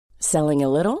Selling a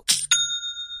little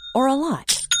or a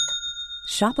lot?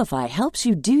 Shopify helps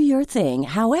you do your thing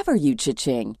however you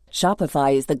cha-ching.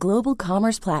 Shopify is the global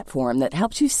commerce platform that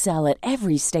helps you sell at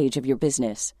every stage of your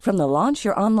business. From the launch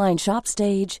your online shop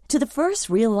stage to the first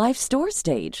real-life store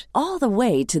stage, all the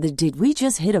way to the did we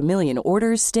just hit a million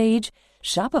orders stage.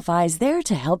 Shopify is there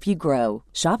to help you grow.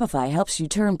 Shopify helps you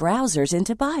turn browsers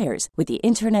into buyers with the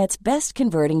internet's best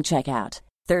converting checkout.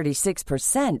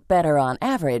 36% better on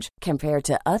average compared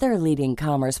to other leading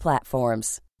commerce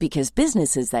platforms. Because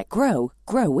businesses that grow,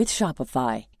 grow with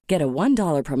Shopify. Get a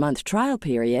 $1 per month trial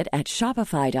period at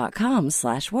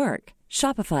shopify.com/work.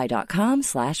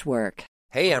 Shopify.com/work.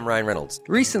 Hey, I'm Ryan Reynolds.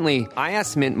 Recently, I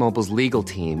asked Mint Mobile's legal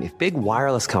team if big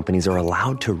wireless companies are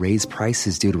allowed to raise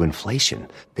prices due to inflation.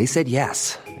 They said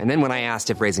yes. And then when I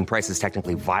asked if raising prices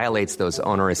technically violates those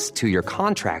onerous two-year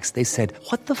contracts, they said,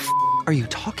 "What the f*** are you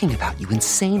talking about, you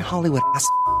insane Hollywood ass?"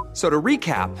 So to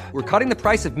recap, we're cutting the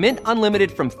price of Mint Unlimited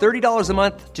from $30 a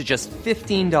month to just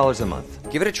 $15 a month.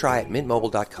 Give it a try at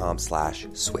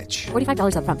mintmobile.com/switch.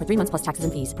 $45 up front for 3 months plus taxes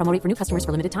and fees. Promo rate for new customers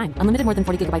for limited time. Unlimited more than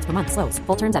 40 gigabytes per month. Slows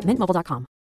full terms at mintmobile.com.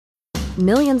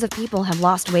 Millions of people have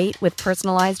lost weight with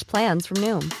personalized plans from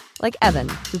Noom. Like Evan,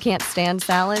 who can't stand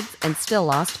salads and still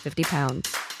lost 50 pounds.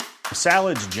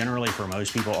 Salads generally for most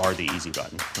people are the easy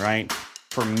button, right?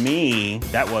 For me,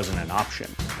 that wasn't an option.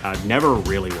 I never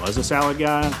really was a salad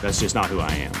guy. That's just not who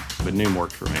I am. But Noom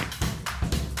worked for me.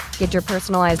 Get your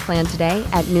personalized plan today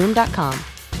at Noom.com.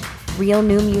 Real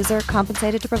Noom user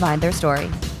compensated to provide their story.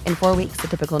 In 4 weeks, the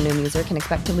typical Noom user can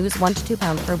expect to lose 1 to 2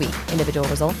 pounds per week. Individual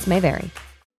results may vary.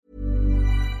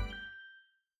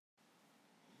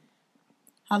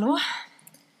 Hallå?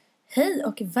 Hej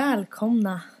och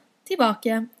välkomna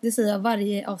tillbaka. Det säger jag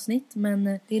varje avsnitt, men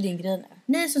det är din grej nu.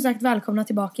 Ni är som sagt välkomna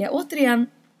tillbaka återigen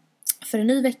för en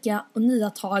ny vecka och nya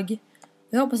tag.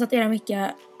 Jag hoppas att era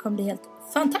vecka kommer bli helt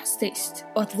fantastiskt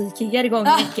och att vi kickar igång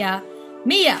en vecka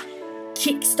med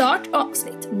Kickstart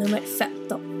avsnitt nummer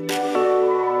 15.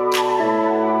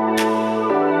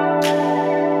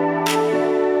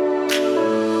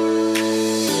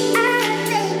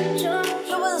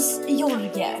 Louise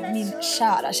Jorge, min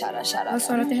kära. Vad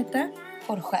sa du att det hette?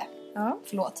 Jorge. Ja.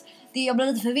 Förlåt. Jag blev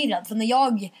lite förvirrad för när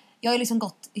jag har liksom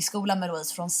gått i skolan med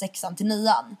Louise från 6:an till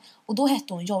 9:an och då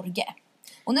hette hon Jorge.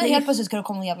 Och nu helt plötsligt ska det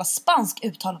komma en jävla spansk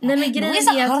uttal. Nej, men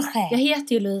grejen är att Jorge. jag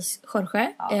heter ju Louise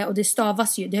Jorge, och det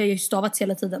stavas ju, det har ju stavats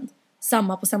hela tiden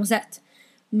på samma sätt.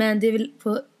 Men det är väl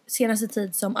på senaste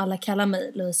tid som alla kallar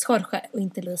mig Louise Jorge och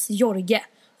inte Louise Jorge.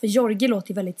 För Jorge låter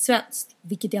ju väldigt svenskt,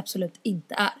 vilket det absolut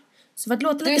inte är. Så för att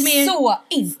låta lite mer... Det är så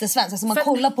inte svenskt. Alltså man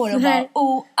kollar på det och bara,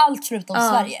 allt förutom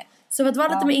Sverige. Så för att vara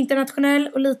lite mer internationell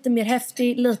och lite mer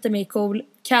häftig, lite mer cool,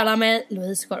 kalla mig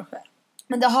Louise Jorge.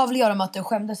 Men det har väl att göra med att du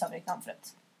skämdes över ditt namn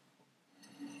förut?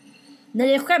 Nej,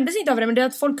 jag skämdes inte över det, men det är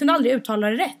att folk kunde aldrig uttala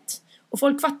det rätt. Och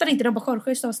folk fattade inte, de bara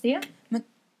Jorge stavas det.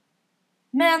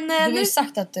 Men du har ju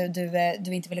sagt att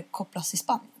du inte ville kopplas till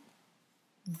Spanien.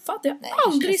 Vad? Det har jag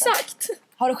aldrig sagt.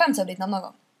 Har du skämts över ditt namn någon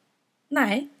gång?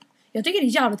 Nej. Jag tycker det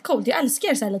är jävligt coolt. Jag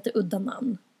älskar så här lite udda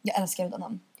namn. Jag älskar udda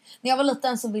namn. När jag var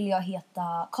liten så ville jag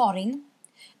heta Karin.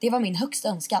 Det var min högsta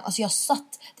önskan. Alltså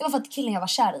det var för att killen jag var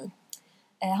kär i,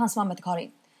 hans mamma hette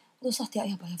Karin. Och då satt jag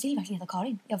vill verkligen heta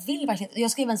Karin.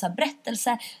 Jag skrev en så här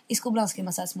berättelse. I skolan skrev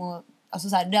man så här små... Alltså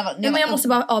så här, men jag måste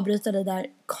bara avbryta dig där.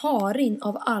 Karin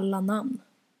av alla namn.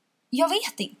 Jag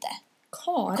vet inte.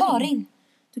 Karin.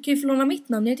 Du kan ju förlåna mitt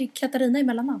namn. Jag heter Katarina i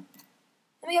mellannamn.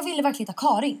 Men jag ville verkligen heta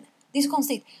Karin. Det är så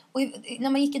konstigt. Och när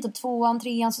man gick i typ 2:an,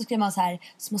 3:an så skrev man så här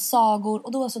små sagor.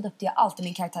 Och då så döpte jag alltid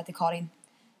min karaktär till Karin.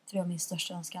 För det var min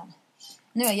största önskan.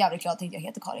 Nu är jag jävligt glad att jag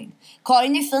heter Karin.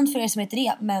 Karin är fint för er som heter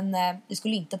det. Men det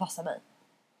skulle inte passa mig.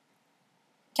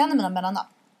 Kan du mina mellannamn?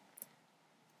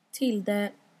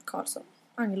 Tilde Karlsson.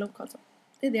 Angelo Karlsson.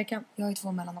 Det är det jag kan. Jag har ju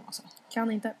 2 mellannamn också.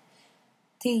 Kan inte.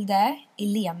 Tilde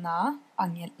Elena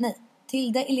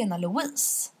Tilde Elena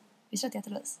Louise. Visst att jag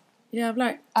heter Louise?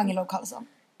 Jävlar. Angelo Karlsson.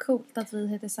 Coolt att vi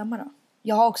heter samma då.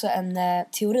 Jag har också en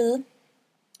teori.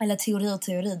 Eller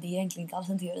teori, det är egentligen inte alls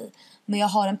en teori. Men jag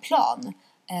har en plan.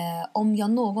 Om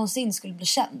jag någonsin skulle bli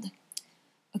känd.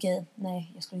 Okej,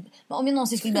 nej, jag skulle inte. Men om jag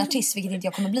någonsin skulle bli artist, vilket inte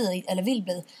jag kommer bli eller vill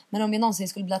bli. Men om jag någonsin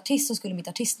skulle bli artist så skulle mitt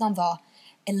artistnamn vara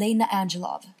Elena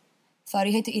Angelov. För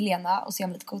jag heter Elena och så är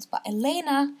jag lite coolt. Bara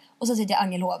Elena. Och så säger jag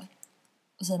Angelov.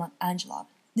 Och så säger man Angelov.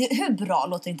 Hur bra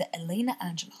låter inte Elena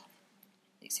Angelov?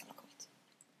 Det är så jävla coolt.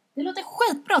 Det låter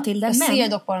skitbra till det. Jag ser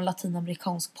dock bara en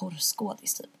latinamerikansk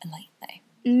porrskådis typ. Nej.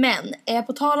 Men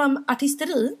på tal om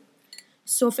artisteri.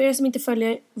 Så för er som inte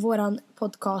följer våran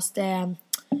podcast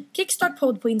Kickstart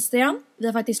podd på Instagram. Vi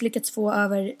har faktiskt lyckats få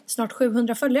över snart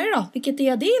 700 följare då. Vilket det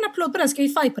är en applåd på den. Ska vi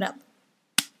fight på den?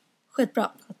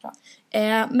 Skitbra. Bra.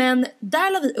 Men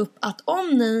där la vi upp att om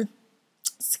ni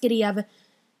skrev,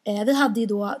 vi hade ju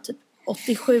då typ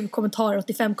 87 kommentarer,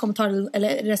 85 kommentarer eller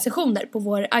recensioner på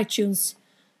vår iTunes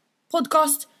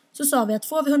podcast. Så sa vi att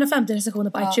får vi 150 recensioner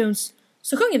på iTunes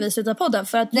så sjunger vi i slutet av podden.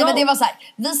 För att men det var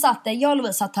så här, jag och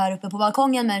Louise satt här uppe på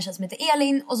balkongen med en tjej som heter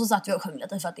Elin. Och så satt vi och sjöng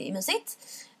lite för att det är mysigt.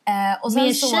 Och sen med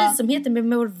en tjej som heter med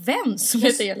vår vän som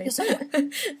heter Elin.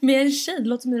 Med en tjej,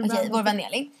 låter som Okej, vår vän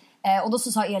Elin. Och då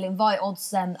så sa Elin, vad är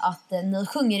oddsen att ni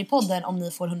sjunger i podden om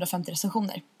ni får 150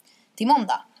 recensioner till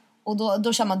måndag? Och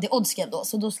då kör man det oddsken då.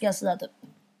 Så då ska jag säga typ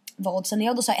vad oddsen är.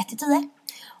 Och då sa jag 1-10.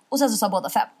 Och sen så sa båda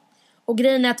 5. Och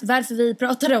grejen är att varför vi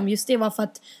pratade om just det var för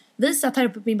att vi satt här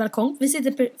uppe på min balkong. Vi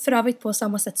sitter för övrigt på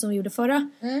samma sätt som vi gjorde förra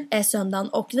söndagen.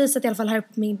 Och vi satt i alla fall här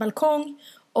uppe på min balkong.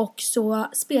 Och så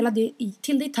spelade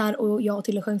Tilde gitarr och jag och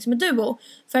Tilde sjöng som en duo.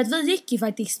 För att vi gick ju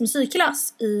faktiskt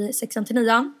musikklass i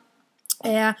 6-9.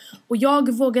 Och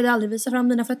jag vågade aldrig visa fram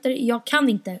mina fötter. Jag kan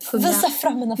inte sjunga. Visa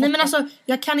fram mina fötter? Nej men alltså,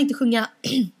 jag kan inte sjunga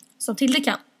som Tilde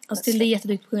kan. Alltså Tilde är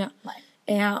jätteduktig på att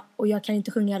sjunga. Och jag kan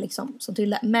inte sjunga liksom som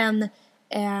Tilde. Men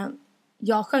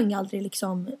jag sjöng aldrig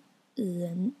liksom i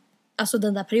alltså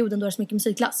den där perioden då det är så mycket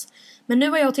musikklass. Men nu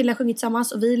har jag och Tilde sjungit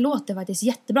tillsammans och vi låter faktiskt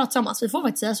jättebra tillsammans. Vi får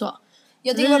faktiskt säga så.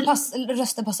 Jag tycker våra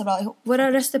röster passar bra ihop.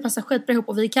 Våra röster passar skitbra ihop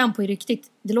och vi kan på riktigt.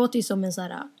 Det låter ju som en så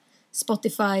här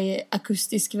Spotify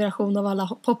akustisk version av alla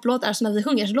poplåtar. Så när vi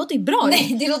sjunger så låter det bra.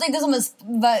 Nej, det låter inte som en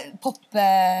pop...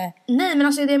 Nej, men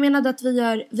alltså det jag menade att vi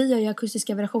gör ju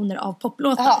akustiska versioner av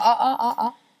poplåtar.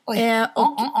 Ja.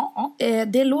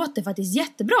 Det låter faktiskt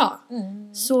jättebra.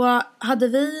 Så hade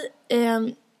vi...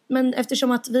 men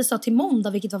eftersom att vi sa till måndag,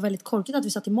 vilket var väldigt korkigt att vi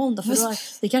sa till måndag. För då,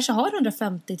 vi kanske har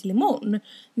 150 till imorgon.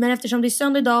 Men eftersom det är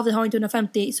söndag idag, vi har inte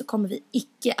 150, så kommer vi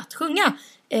icke att sjunga.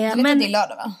 Men det är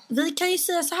lördag, va? Vi kan ju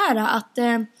säga så här att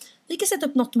vi kan sätta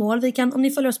upp något mål. Vi kan, om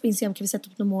ni följer oss på Instagram kan vi sätta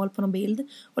upp något mål på någon bild.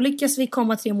 Och lyckas vi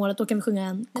komma till målet, då kan vi sjunga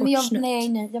en kort snutt.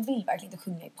 Nej, jag vill verkligen inte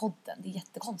sjunga i podden. Det är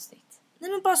jättekonstigt.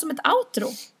 Nej, men bara som ett outro.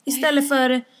 Istället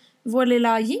för vår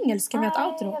lilla jingle kan vi ha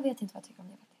ett outro. Jag vet inte vad jag tycker om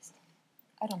det faktiskt.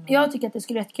 Jag tycker att det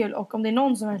skulle vara jättekul. Och om det är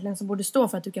någon som verkligen som borde stå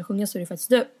för att du kan sjunga så är det faktiskt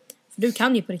du. För du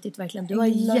kan ju på riktigt verkligen. Du är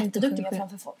jätteduktig på det.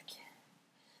 Framför folk.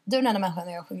 Du är den enda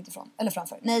människan jag har sjungit ifrån. Eller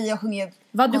framför. Nej, jag sjunger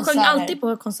vad, du sjunger alltid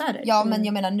på konserter? Ja, men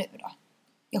jag menar nu då.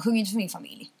 Jag sjunger inte för min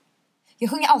familj. Jag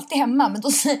sjunger alltid hemma. Men då,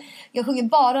 jag sjunger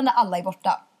bara när alla är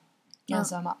borta.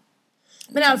 Ensamma.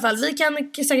 Men i alla fall, vi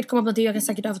kan säkert komma på något. Jag kan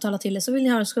säkert övertala till det. Så vill ni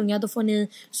höra oss sjunga, då får ni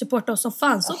supporta oss som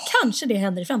fan. Så kanske det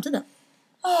händer i framtiden.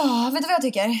 Vet du vad jag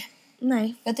tycker?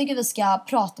 Nej. Jag tycker vi ska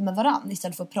prata med varandra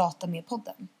istället för att prata med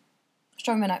podden.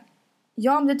 Förstår du vad jag menar?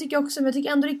 Ja, men det tycker jag också. Men jag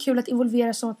tycker ändå det är kul att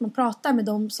involvera som att man pratar med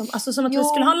dem. Alltså som att vi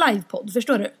skulle ha en livepodd,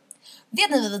 förstår du?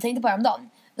 Vet ni vad vi tänkte på häromdagen?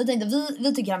 Vi tänkte,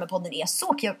 vi tycker det här med podden är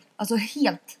så kul. Alltså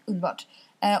helt underbart.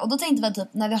 Och då tänkte vi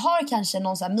typ, när vi har kanske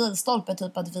någon sån här milstolpe,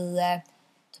 typ att vi...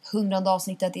 typ 100:e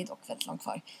avsnittet, det är dock väldigt långt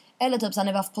kvar. Eller typ så här,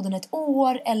 när vi har haft podden ett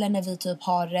år. Eller när vi typ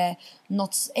har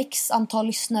något x antal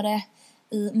lyssnare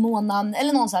i månaden.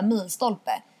 Eller någon sån här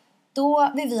milstolpe.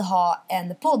 Då vill vi ha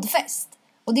en poddfest.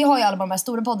 Och det har ju alla de här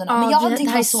stora poddarna. Men jag hade det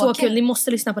här är så kul. Ni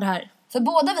måste lyssna på det här. För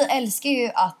båda vi älskar ju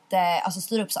att alltså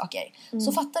styra upp saker.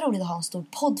 Så fattar roligt att ha en stor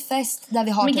poddfest. Där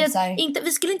vi har men typ så här...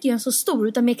 vi skulle inte göra en så stor.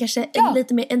 Utan mer kanske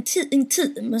lite mer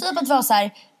intim. Typ att vara så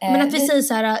här... men att vi säger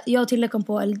så här. Jag och Tilde kom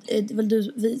på. Eller väl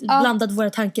du, vi blandade våra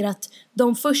tankar. Att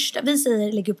de första. Vi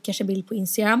säger lägg upp kanske bild på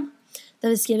Instagram. Där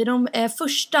vi skriver de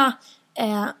första...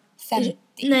 50.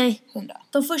 Nej. 100.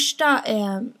 De första...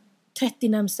 30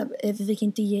 närmsta, vi kan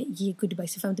inte ge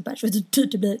goodiebags till 50 pers, vet du hur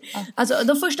dyrt det blir. Alltså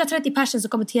de första 30 persen som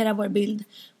kommenterar vår bild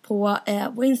på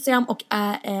vår Instagram och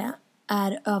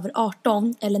är över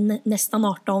 18 eller nästan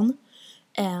 18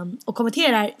 och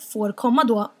kommenterar får komma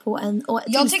då på en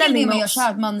jag tycker det man gör så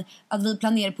här att vi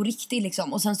planerar på riktigt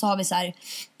liksom, och sen så har vi så här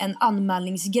en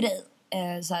anmälningsgrej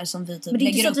så här som vi typ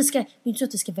lägger upp. Det är inte så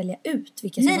att vi ska välja ut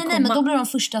vilka som nej, men då blir de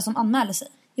första som anmäler sig.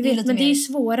 Jag vet, men det är ju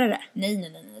svårare.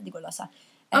 Nej, det går att lösa.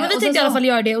 Ja, men vi tänkte i alla fall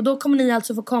göra det. Och då kommer ni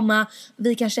alltså få komma.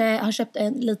 Vi kanske har köpt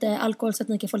lite alkohol så att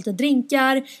ni kan få lite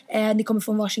drinkar. Ni kommer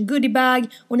få en varsin goodiebag.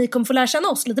 Och ni kommer få lära känna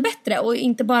oss lite bättre. Och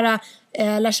inte bara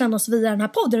lära känna oss via den här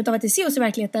podden. Utan att se oss i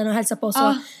verkligheten och hälsa på oss.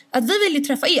 Att vi vill ju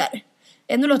träffa er.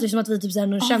 Nu låter det som att vi typ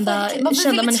är kända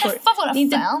människor. Träffa våra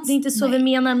fans. Det är inte så vi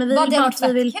menar. Men vi vill bara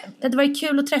att det var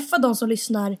kul att träffa de som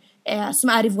lyssnar. Som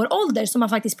är i vår ålder. Som man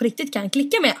faktiskt på riktigt kan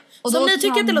klicka med. Och så om ni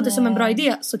tycker att det låter som en bra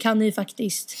idé. Så kan ni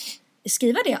faktiskt...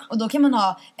 skriva det. Och då kan man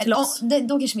ha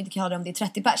då kanske vi inte kan ha det om det är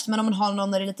 30 pers. Men om man har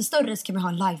någon där det är lite större så kan man ha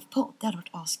en livepodd. Det hade varit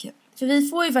askul. För vi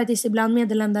får ju faktiskt ibland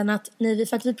meddelanden att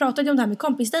för att vi pratade om det här med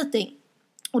kompisdating.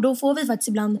 Och då får vi faktiskt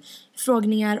ibland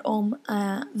frågningar om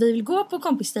vi vill gå på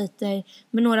kompisdejter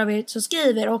med några av er som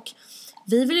skriver. Och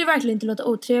vi vill ju verkligen inte låta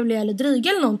otrevliga eller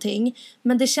dryga eller någonting.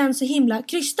 Men det känns så himla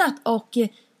krystat och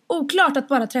oklart att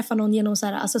bara träffa någon genom så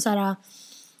här,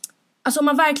 alltså om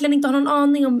man verkligen inte har någon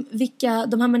aning om vilka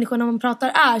de här människorna man pratar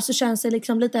är, så känns det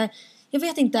liksom lite, jag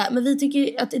vet inte, men vi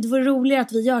tycker att det vore roligare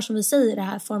att vi gör som vi säger, det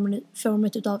här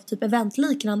formet utav typ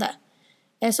eventliknande.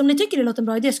 Så om ni tycker det låter en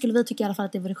bra idé, skulle vi tycka i alla fall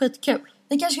att det vore skitkul.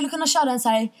 Vi kanske skulle kunna köra en så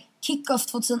här kick-off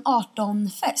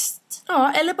 2018-fest.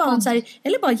 Ja, eller bara, så här,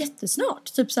 eller bara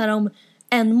jättesnart. Typ så här om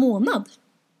en månad.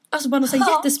 Alltså bara något så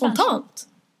här jättespontant.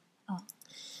 Ja.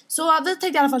 Så vi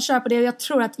tänkte i alla fall köra på det. Och jag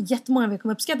tror att jättemånga av er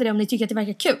kommer uppskatta det om ni tycker att det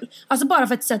verkar kul. Alltså bara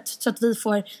för ett sätt så att vi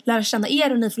får lära känna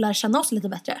er och ni får lära känna oss lite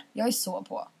bättre. Jag är så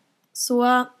på.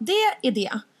 Så det är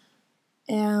det.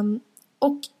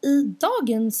 Och i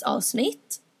dagens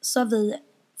avsnitt så har vi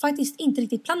faktiskt inte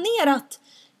riktigt planerat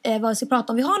vad vi ska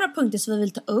prata om. Vi har några punkter som vi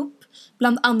vill ta upp.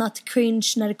 Bland annat cringe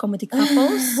när det kommer till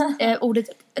couples.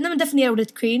 Definiera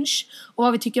ordet cringe. Och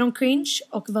vad vi tycker om cringe.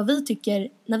 Och vad vi tycker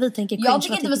när vi tänker cringe. Jag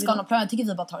tycker inte vi ska ha något plan. Jag tycker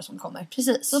vi bara tar det som det kommer.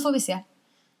 Precis. Så får vi se.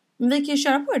 Men vi kan ju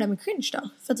köra på det där med cringe då.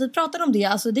 För att vi pratade om det.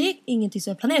 Alltså det är ingenting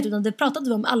som är planerat. Utan det pratade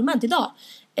vi om allmänt idag.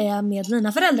 Med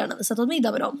mina föräldrar när vi satt åt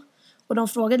middag med dem. Och de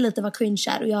frågade lite vad cringe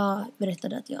är. Och jag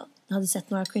berättade att jag hade sett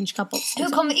några cringe couples. Hur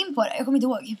kom vi in på det? Jag kommer inte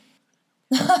ihåg.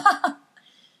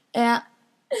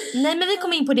 Nej, men vi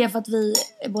kom in på det för att vi,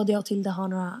 både jag och Tilda, har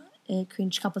några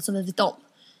cringe couples som vi vet om.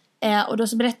 Och då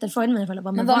så frågade mina föräldrar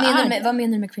bara, men vad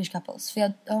menar du med cringe couples? För jag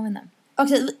vet inte.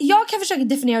 Okej, jag kan försöka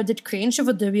definiera ditt cringe och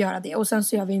får du göra det. Och sen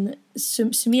så gör vi en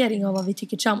summering av vad vi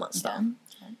tycker tillsammans då.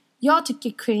 Jag tycker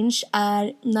cringe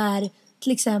är när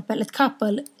till exempel ett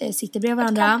couple sitter bredvid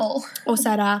varandra och så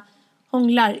här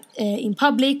hånglar in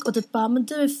public och typ bara, men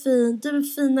du är fin, du är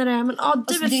finare, men ja,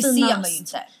 du är finast. Det ser man ju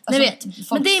inte. Nej, vet.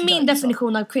 Men det är min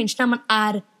definition av cringe, när man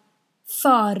är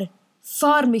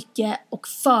för mycket och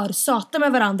för sata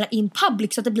med varandra in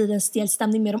public så att det blir en stel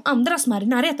stämning med de andra som är i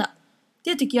närheten.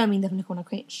 Det tycker jag är min definition av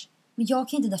cringe. Men jag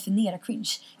kan inte definiera cringe.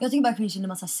 Jag tycker bara cringe när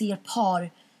man så här, ser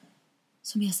par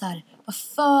som är så här, var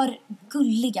för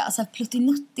gulliga, så här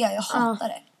pluttinuttiga. Jag hatar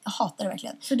det. Jag hatar det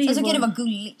verkligen. Så kan det vara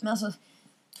gulligt, men alltså.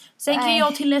 Sen kan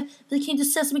jag till, vi kan ju inte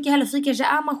säga så mycket heller, för vi kanske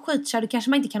är man skitkär, då kanske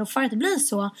man inte kan få det bli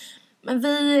så. Men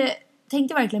vi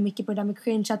tänkte verkligen mycket på det där med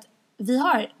cringe, att vi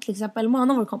har till exempel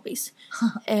Mana, vår kompis.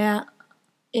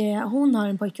 Hon har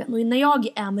en pojkvän, och när jag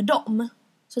är med dem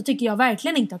så tycker jag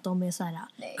verkligen inte att de är så här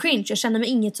cringe. Jag känner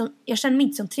mig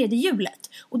inte som tredje hjulet.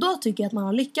 Och då tycker jag att man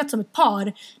har lyckats som ett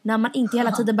par när man inte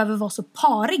hela tiden behöver vara så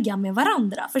pariga med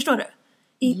varandra. Förstår du?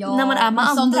 När man är med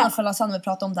andra. Som vi för Sanna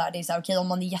pratar om där, det är så här, okej, om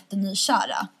man är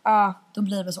jättenykära, då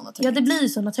blir det så naturligt. Ja, det blir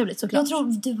så naturligt såklart. Jag tror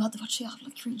du hade varit så jävla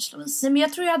cringe, Louise. Nej, men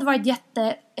jag tror jag hade varit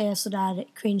sådär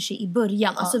cringe i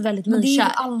början. Alltså väldigt nykär. Men det är ju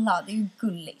alla, det är ju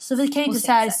gulligt. Så vi kan ju inte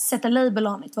så här sätta label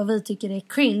on it, vad vi tycker är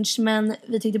cringe. Men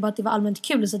vi tyckte bara att det var allmänt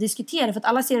kul att diskutera. För att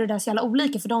alla ser det där så jävla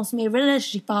olika. För de som är i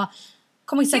relationship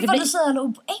kommer säkert vad du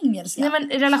säger på engelska. Nej,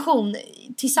 men relation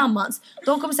tillsammans.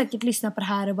 De kommer säkert lyssna på det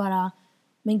här och bara,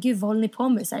 men gud, vad håller ni på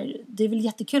med? Så här, det är väl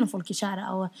jättekul om folk är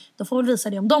kära. Och de får väl visa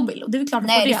det om de vill. Och det är väl klart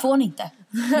nej, det får ni inte.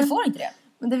 Ni får inte det.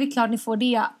 Men det är väl klart ni får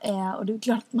det. Och det är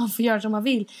klart att man får göra som man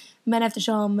vill. Men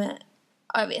eftersom,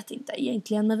 jag vet inte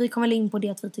egentligen. Men vi kommer väl in på det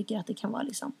att vi tycker att det kan vara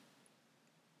liksom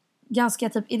ganska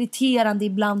typ irriterande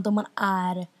ibland om man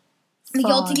är för... Men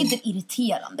jag tycker inte det är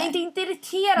irriterande. Det är inte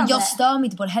irriterande. Jag stör mig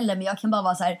inte på det heller. Men jag kan bara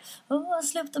vara så här,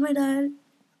 sluta med det där.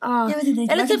 Jag vet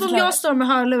inte, eller typ om jag står med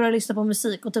hörlurar och lyssnar på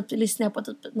musik och typ lyssnar på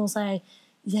typ någon så här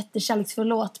jättekärleksfull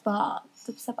låt, bara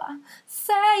typ så bara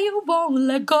say you won't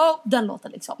let go, den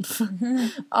låten liksom.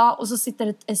 Ja, och så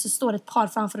står det ett par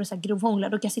framför och så här grovhånglar.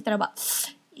 Då kan jag sitta där och bara,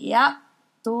 ja,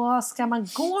 då ska man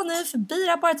gå nu förbi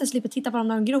det här paret, jag slipper titta på dem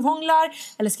när de grovhånglar,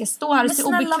 eller ska jag stå här och se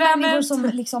obekväm ut. Men snälla människor som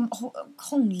liksom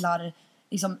hånglar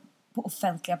liksom på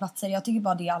offentliga platser, jag tycker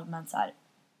bara det är allmänt så här,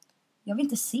 jag vill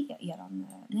inte se eran,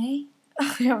 nej.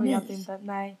 Jag vet inte,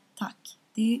 nej. Tack,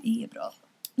 det är bra.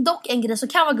 Dock en grej som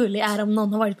kan vara gullig är om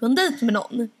någon har varit på en dejt med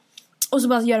någon och så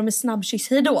bara gör de en snabb kyss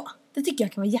hejdå. Det tycker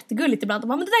jag kan vara jättegulligt ibland.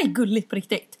 Men det där är gulligt på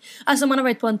riktigt. Alltså om man har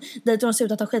varit på en dejt och de ser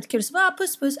ut att ha skitkul, så bara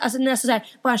puss puss. Alltså nästan så här,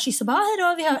 bara en kyss och bara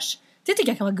hejdå, vi hörs. Det tycker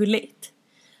jag kan vara gulligt.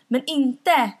 Men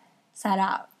inte så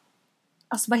här,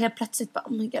 alltså bara helt plötsligt bara,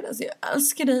 oh my god, alltså jag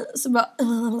älskar dig. Så bara,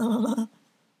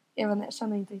 jag vet inte, jag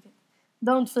känner inte riktigt.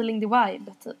 Don't feeling the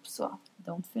vibe, typ så.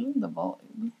 Don't feeling the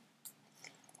vibe.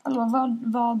 Alltså,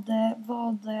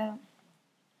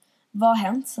 vad har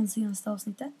hänt sen senaste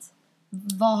avsnittet?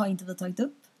 Vad har inte vi tagit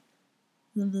upp?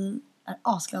 Men vi är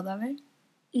asglada över.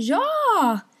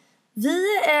 Ja! Vi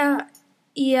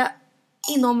är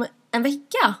inom en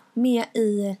vecka med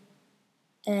i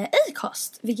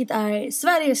Acast. Vilket är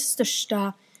Sveriges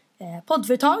största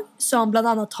poddföretag som bland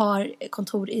annat har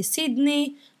kontor i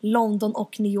Sydney, London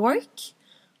och New York.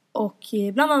 Och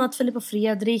bland annat Filip och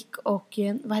Fredrik och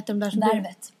vad heter de där som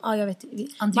Värvet. Ja, jag vet.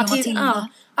 Andrea och Matilda. Ja,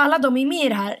 alla de är med i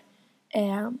det här.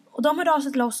 Och de hörde av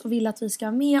sig till oss och ville att vi ska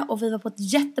vara med. Och vi var på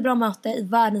ett jättebra möte i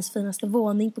världens finaste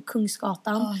våning på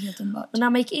Kungsgatan. Helt underbart. Och när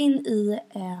man gick in i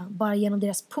bara genom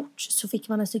deras port så fick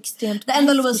man en så extremt Det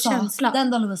enda känsla.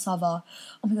 Louise sa var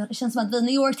oh my God, det känns som att vi är i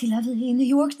New York till här. Vi är i New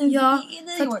York nu. Ja, vi är i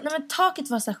New för York. att, men taket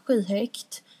var så här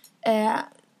skyhögt.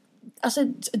 Alltså,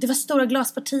 det var stora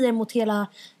glaspartier mot hela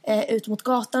ut mot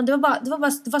gatan. Det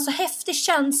var så häftig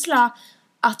känsla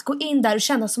att gå in där och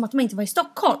känna som att man inte var i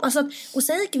Stockholm. Alltså, och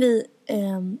sen gick vi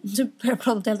nu börjar jag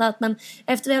prata om helt annat, men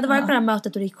efter vi hade varit på det här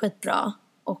mötet och det gick skitbra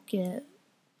och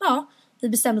vi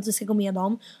bestämde att vi ska gå med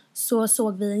dem, så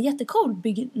såg vi en jättecool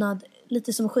byggnad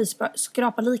lite som en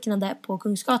skyskrapa liknande på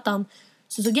Kungsgatan.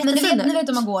 Så såg jättefin ut. Ni vet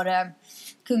om man går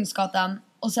Kungsgatan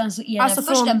och sen så är det Alltså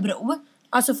först en bro.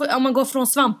 Alltså om man går från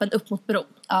Svampen upp mot bron.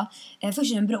 Ja,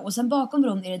 först är det en bro och sen bakom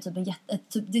bron är det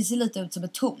typ det ser lite ut som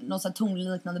ett torn, någon sån här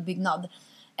tornliknande byggnad.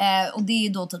 Och det är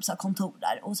då typ så här kontor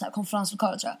där och så här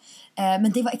konferenslokaler tror jag.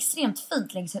 Men det var extremt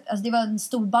fint längs, alltså det var en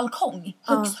stor balkong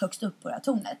högst upp på det här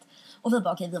tornet. Och vi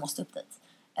bara okej, vi måste upp dit.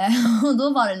 Och då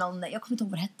var det någon, jag kommer inte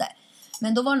ihåg vad det hette,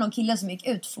 men då var det någon kille som gick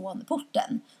ut från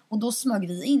porten. Och då smög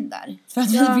vi in där. För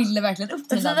att vi ville verkligen upp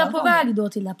till den där balkongen. Vi var på balkongen. väg då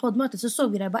till det här poddmötet, så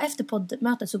såg vi det bara efter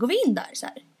poddmötet, så går vi in där så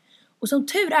här. Och som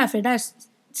tur är, för det där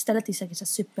stället är säkert så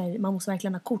super, man måste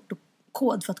verkligen ha kort och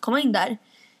kod för att komma in där.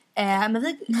 Men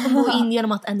vi kom in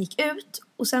genom att en gick ut.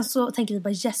 Och sen så tänker vi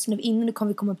bara yes, nu är vi inne, nu kommer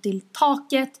vi komma upp till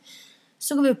taket.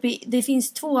 Så går vi upp det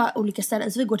finns 2 olika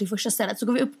ställen, så vi går till första stället.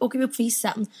 Så åker vi upp för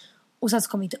hissen. Och sen så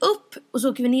kommer vi inte upp. Och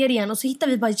så åker vi ner igen. Och så hittar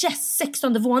vi bara yes,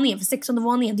 16:e våningen. För 16:e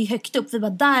våningen, det är högt upp. Vi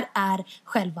bara, där är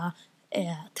själva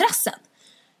terrassen.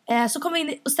 Så kommer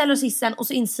vi in och ställer oss i hissen. Och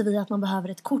så inser vi att man behöver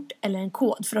ett kort eller en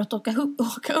kod för att åka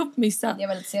upp missen. Det är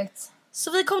väldigt segt.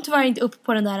 Så vi kom tyvärr inte upp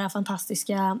på den där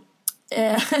fantastiska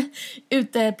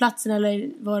uteplatsen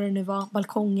eller vad det nu var,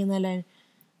 balkongen eller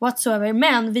whatsoever.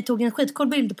 Men vi tog en skitcool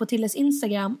bild på Tilles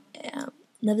Instagram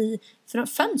när för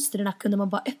fönstren kunde man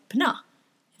bara öppna,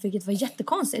 vilket var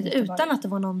jättekonstigt utan att det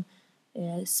var någon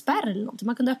spärr eller någonting.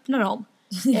 Man kunde öppna dem.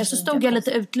 Så stod jag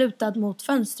lite utlutad mot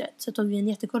fönstret, så tog vi en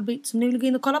jättecool bild. Så om ni vill gå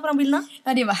in och kolla på de bilderna,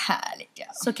 Ja, det var härligt. Ja.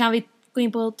 så kan vi gå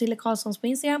in på Tille Karlssons på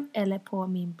Instagram eller på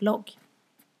min blogg.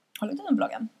 Har du ut den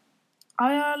bloggen?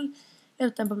 Ja, jag la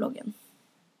ut den på bloggen.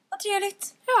 Vad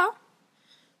trevligt. Ja.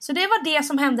 Så det var det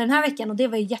som hände den här veckan. Och det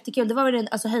var ju jättekul. Det var väl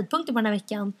höjdpunkten på den här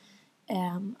veckan.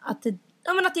 Att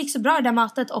det gick så bra i det här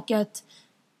mötet. Och att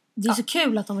det är så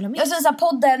kul att de vill ha med. Jag syns att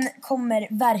podden kommer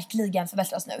verkligen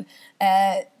förbättras nu.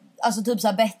 Alltså typ så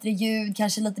här bättre ljud.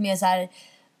 Kanske lite mer så här.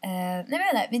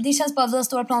 Nej, det känns bara att vi har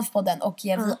stora planer för podden. Och vi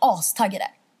är astaggade.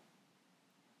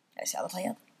 Jag är så jävla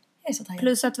taggad.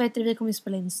 Plus att vi kommer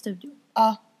spela in i studio.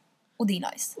 Ja. Och det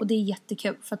är nice. Och det är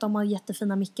jättekul. För att de har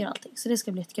jättefina mickar och allting. Så det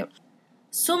ska bli jättekul.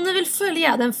 Så om ni vill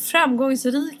följa den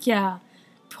framgångsrika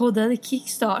podden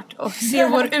Kickstart och se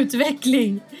vår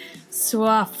utveckling,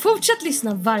 så fortsätt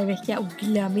lyssna varje vecka. Och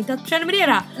glöm inte att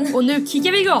prenumerera. Och nu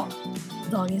kickar vi igång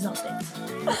dagens avsnitt.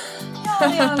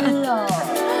 Ja.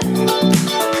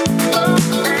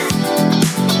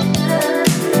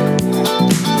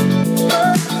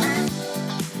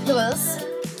 Louise,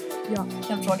 Ja.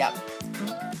 en fråga.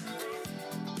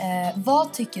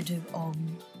 Vad tycker du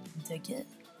om The Game?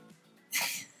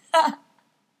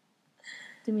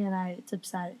 Du menar typ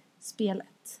så här spelet.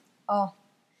 Ja.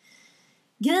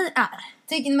 Grej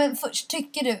är. Men först,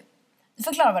 tycker du...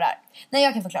 Förklara vad det är. Nej,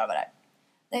 jag kan förklara vad det är.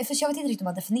 Nej, för jag vet inte riktigt om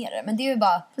man definierar det. Men det är ju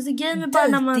bara... Fast det game är bara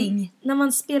när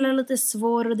man spelar lite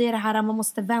svår. Och det är det här att man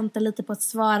måste vänta lite på att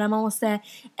svara. Man måste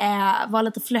vara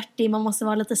lite flörtig. Man måste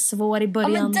vara lite svår i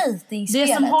början. Ja, men dejtingspelet.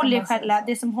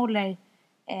 Det som håller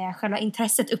själva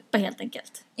intresset uppe helt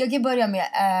enkelt. Jag kan börja med...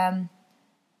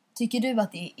 tycker du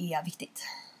att det är viktigt?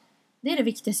 Det är det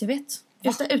viktigaste jag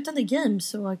vet. Utan det game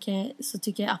så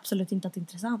tycker jag absolut inte att det är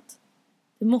intressant.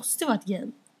 Det måste vara ett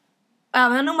game.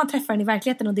 Även om man träffar den i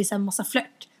verkligheten och det är så här en massa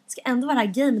flört. Det ska ändå vara det här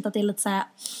gamet att det är lite så här: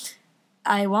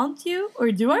 I want you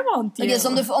or do I want you? Okej, så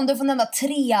om du får nämna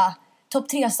topp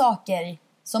 3 saker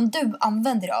som du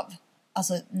använder av.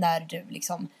 Alltså när du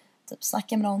liksom typ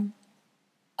snackar med någon.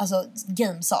 Alltså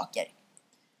game-saker.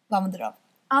 Vad använder du av?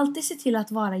 Alltid se till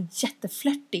att vara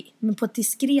jätteflörtig. Men på ett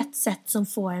diskret sätt som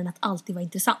får en att alltid vara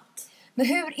intressant. Men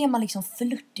hur är man liksom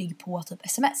flörtig på typ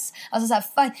sms? Alltså så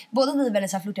här, båda vi är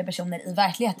väldigt så här flörtiga personer i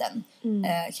verkligheten.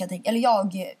 Kan jag tänka.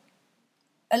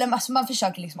 Eller alltså man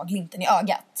försöker liksom ha glimten i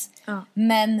ögat. Ja.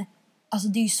 Men alltså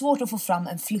det är ju svårt att få fram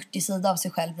en flörtig sida av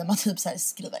sig själv när man typ så här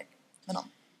skriver med någon.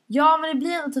 Ja, men det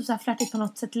blir ändå typ så här flörtigt på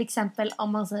något sätt. Till exempel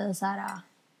om man säger så här...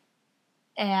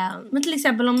 men till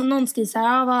exempel om någon skriver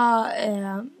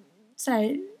så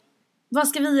här, vad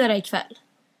ska vi göra ikväll?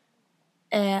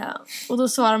 Och då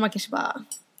svarar man kanske bara...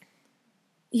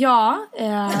 Ja.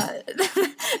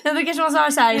 Men då kanske man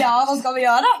svarar så här... Ja, vad ska vi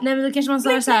göra? Nej, men då kanske man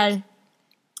svarar så här...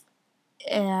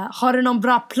 har du någon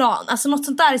bra plan? Alltså något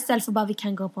sånt där istället för bara vi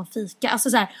kan gå på en fika. Alltså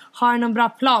så här, har du någon bra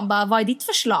plan? Bara, vad är ditt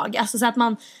förslag? Alltså så att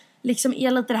man liksom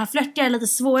är lite det här flörtiga, lite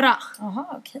svåra. Jaha,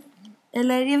 okej.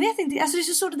 Eller jag vet inte, alltså det är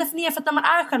så svårt att definiera. För att när man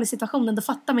är själv i situationen, då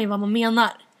fattar man ju vad man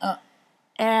menar.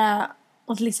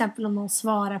 Och till exempel om någon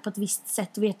svarar på ett visst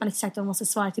sätt, då vet man exakt vad man ska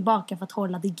svara tillbaka för att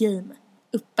hålla det game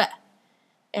uppe.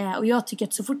 Och jag tycker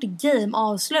att så fort det game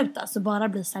avslutas så bara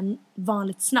blir så här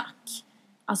vanligt snack.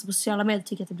 Alltså på sociala medier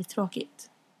tycker jag att det blir tråkigt.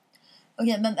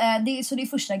 Okej, men det är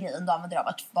första grejen du använder av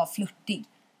att vara flirtig.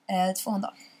 2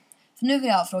 då. För nu vill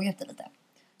jag fråga upp det lite.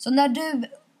 Så när du...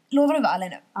 Lovar du vara ärlig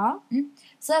nu? Ja.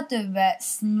 Så att du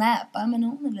snappar med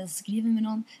någon eller skriver med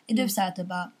någon. Är du så här att du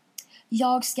bara...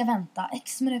 Jag ska vänta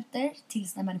x minuter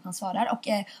tills när människan svarar. Och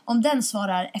om den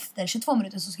svarar efter 22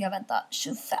 minuter så ska jag vänta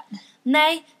 25.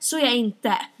 Nej, så är jag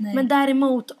inte. Nej. Men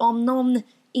däremot om någon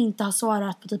inte har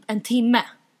svarat på typ en timme,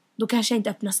 då kanske jag inte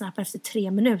öppnar snappar efter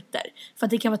 3 minuter. För att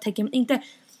det kan vara tecken... Inte...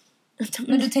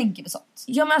 Men du tänker på sånt?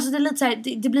 Ja, men alltså det är lite så här,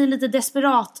 det blir lite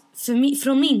desperat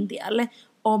från min del.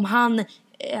 Om han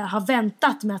har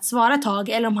väntat med att svara ett tag.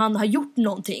 Eller om han har gjort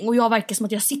någonting. Och jag verkar som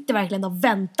att jag sitter verkligen och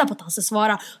väntar på att han ska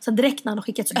svara. Sen direkt när han har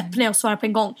skickat så öppnar jag och svarar på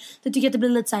en gång. Det tycker jag att det blir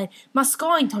lite så här. Man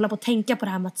ska inte hålla på att tänka på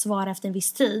det här med att svara efter en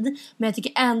viss tid. Men jag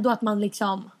tycker ändå att man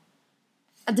liksom...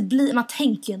 Att det blir, man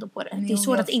tänker ju ändå på det. Det är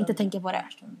svårt att inte tänka på det.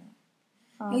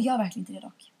 Jag gör verkligen inte det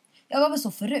dock. Jag var väl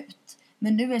så förut.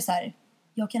 Men nu är det så här.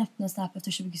 Jag kan öppna en snap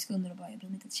efter 20 sekunder och bara jag blir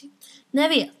inte ett shit. Nej, jag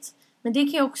vet. Men det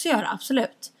kan jag också göra,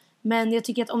 absolut. Men jag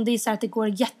tycker att om det är så här att det går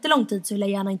jättelång tid så vill jag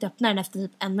gärna inte öppna den efter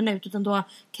typ 1 minut. Utan då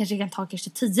kanske jag kan ta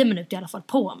 10 minuter i alla fall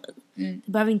på mig.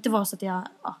 Det behöver inte vara så att jag...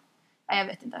 Ja, jag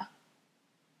vet inte.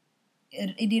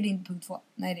 Är det din punkt 2?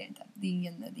 Nej, det är inte. Det är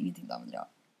ingenting du använder av.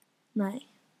 Nej.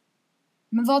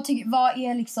 Men vad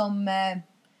är liksom...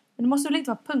 Men det måste väl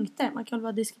inte vara punkter? Man kan väl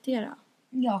bara diskutera?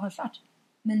 Ja, självklart.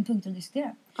 Men punkter att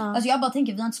diskutera. Alltså jag bara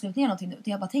tänker, vi har inte skrivit ner någonting nu.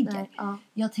 Jag bara tänker. Nej,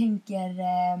 Jag tänker...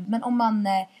 men om man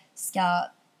ska...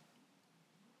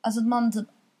 Alltså att man typ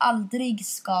aldrig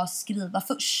ska skriva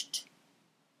först.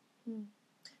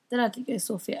 Det där tycker jag är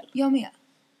så fel. Jag med.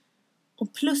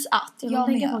 Och plus att...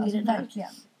 Jag med, alltså, verkligen.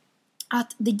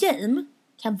 Att The Game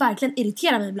kan verkligen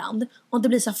irritera mig ibland. Om det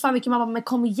blir så fan mycket man bara, men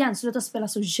kom igen, sluta spela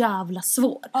så jävla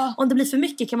svår. Om det blir för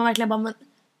mycket kan man verkligen bara, men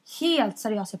helt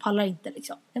seriöst, jag pallar inte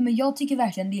liksom. Ja, men jag tycker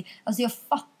verkligen det, alltså jag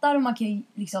fattar om man kan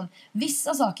liksom,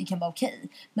 vissa saker kan vara okej.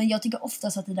 Men jag tycker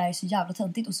oftast att det där är så jävla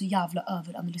töntigt och så jävla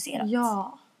överanalyserat.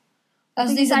 Ja.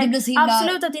 Alltså det blir så himla...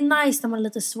 Absolut att det är nice när man är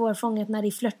lite svårfångat, när det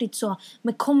är flörtigt så.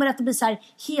 Men kommer det att bli så här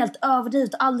helt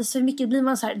överdrivet, alldeles för mycket, blir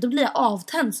man så här, då blir jag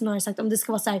avtänd snarare sagt. Om det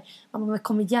ska vara så här, men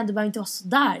kom igen, du behöver inte vara så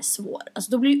där svår.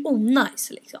 Alltså då blir det ju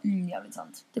onnice liksom. Jävligt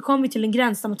sant. Det kommer till en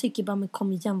gräns där man tycker bara, men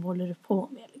kom igen, vad håller du på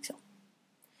med liksom.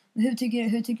 Men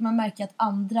hur tycker man märker att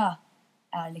andra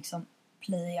är liksom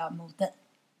playa mot dig?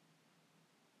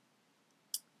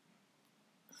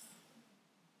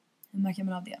 Hur märker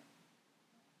man av det?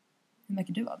 Hur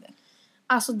märker du av det?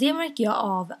 Alltså det märker jag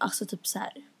av, alltså typ så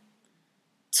här,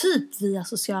 typ via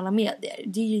sociala medier.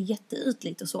 Det är ju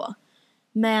jätteytligt och så.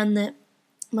 Men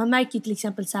man märker till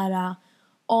exempel så här,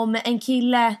 om en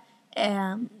kille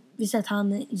vi säger att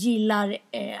han gillar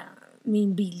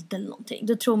min bild eller någonting,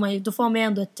 då tror man ju, då får man ju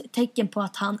ändå ett tecken på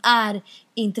att han är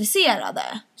intresserad.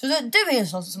 Så du är en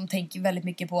sån som tänker väldigt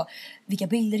mycket på vilka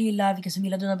bilder du gillar, vilka som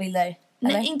gillar dina bilder? Eller?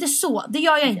 Nej, inte så. Det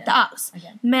gör jag inte alls.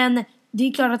 Okay. Men det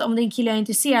är klart att om det är en kille jag är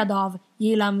intresserad av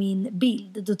gillar min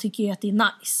bild, då tycker jag att det är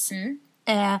nice.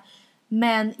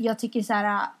 Men jag tycker så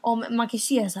här, om man kan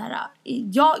se så här,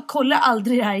 jag kollar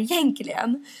aldrig det här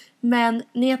egentligen, men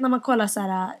när man kollar så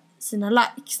här sina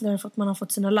likes, när man har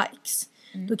fått sina likes,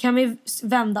 då kan vi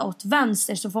vända åt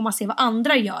vänster så får man se vad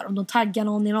andra gör, om de taggar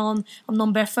någon i någon, om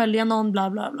någon börjar följa någon, bla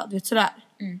bla bla, du vet sådär.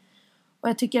 Och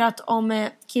jag tycker att om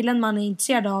killen man är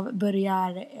intresserad av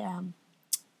börjar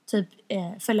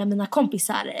följa mina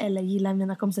kompisar eller gilla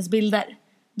mina kompisars bilder,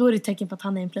 då är det ett tecken på att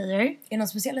han är en player. Är det något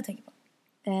speciellt att tänka på?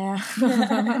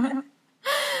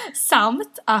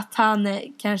 Samt att han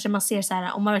kanske man ser så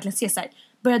här, om man verkligen ser så här,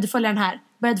 började följa den här,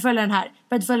 började följa den här,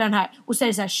 började följa den här, och så är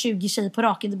det så här 20 tjejer på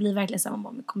raken, det blir verkligen så här, man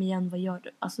bara, men kom igen, vad gör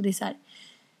du? Alltså det är så här,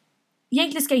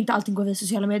 egentligen ska inte allting gå via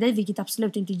sociala medier, vilket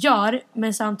absolut inte gör,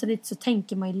 men samtidigt så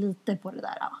tänker man ju lite på det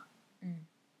där.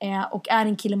 Och är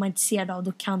en kille man är intresserad av,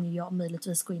 då kan ju jag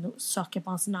möjligtvis gå in och söka på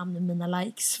hans namn i mina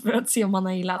likes för att se om han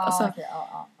har gillat.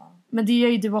 Men det gör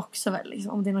ju du också väl,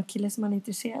 liksom, om det är någon kille som man är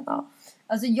intresserad av.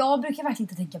 Alltså jag brukar verkligen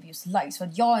inte tänka på just likes, för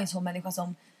att jag är en sån människa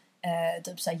som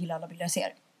typ så här gillar alla bilder jag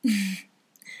ser.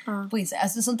 På Instagram.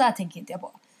 Alltså sånt där tänker inte jag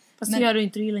på. Fast det gör du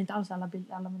inte, du gillar inte alls alla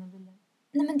mina bilder.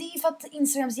 Nej, men det är ju för att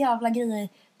Instagrams jävla grejer,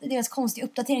 deras konstiga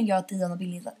uppdatering gör att dina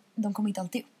bilder, de kommer inte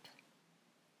alltid upp.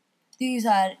 Det är ju så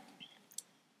här.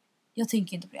 Jag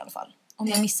tänker inte på det i alla fall. Om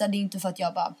jag missar det, inte för att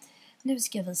jag bara, nu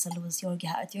ska jag visa Louise Jorge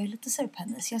här att jag är lite sur på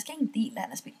henne, så jag ska inte gilla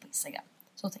hennes bild på Instagram.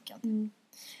 Så tänker jag inte.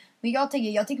 Men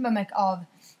jag tycker man märker av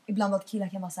ibland att killar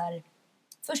kan vara så här.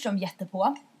 Först är de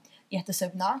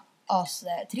jättesugna,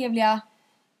 trevliga,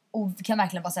 och kan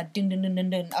verkligen vara så här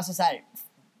dun, alltså så här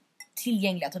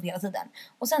tillgängliga typ hela tiden.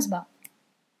 Och sen så bara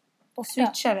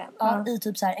switchar den. Ja, i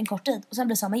typ så här en kort tid, och sen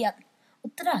blir det samma igen. Och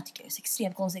det där tycker jag är så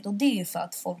extremt konstigt. Och det är ju för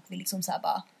att folk vill liksom så här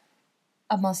bara,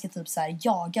 att man ska typ så här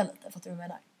jaga lite, fattar du vad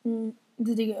jag menar?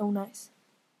 Det tycker jag är onajs.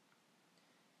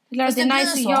 Det är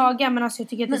nice att jaga, men alltså jag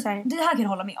tycker att det är så här. Det här kan du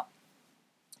hålla med om.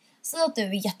 Säg att du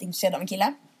är jätteintresserad av en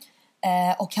kille,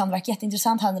 och han verkar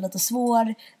jätteintressant, han är lite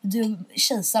svår, du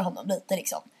kejsar honom lite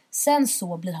liksom. Sen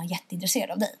så blir han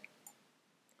jätteintresserad av dig.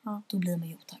 Då blir man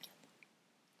ju otaggad.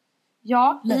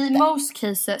 Ja, lite. I most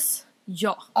cases.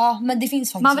 Ja, men det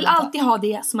finns faktiskt. Man vill alltid ha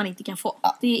det som man inte kan få.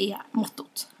 Det är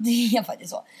mottot. Det är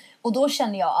faktiskt så. Och då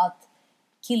känner jag att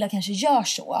killar kanske gör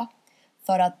så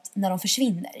för att när de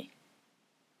försvinner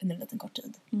under en liten kort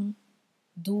tid,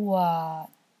 då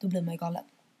blir man ju galen.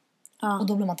 Och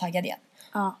då blir man taggad igen.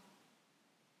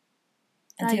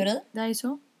 En teori. Det är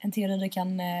så. En teori du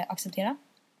kan acceptera.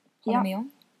 Hålla med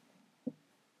om.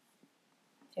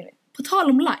 På tal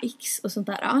om likes och sånt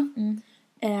där.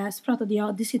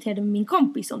 Så diskuterade med min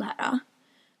kompis om det här.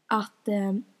 Att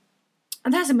det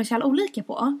här ser man själv olika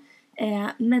på.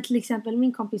 Men till exempel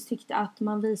min kompis tyckte att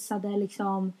man visade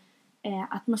liksom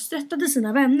att man stöttade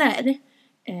sina vänner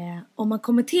om man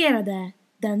kommenterade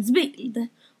dens bild.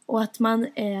 Och att man,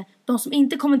 de som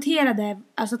inte kommenterade,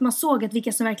 alltså att man såg att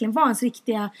vilka som verkligen var ens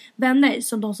riktiga vänner,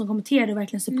 som de som kommenterade och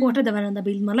verkligen supportade varenda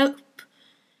bild man la upp.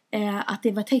 Att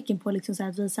det var tecken på liksom så här,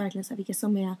 att visa verkligen så här, vilka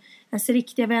som är ens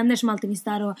riktiga vänner som alltid finns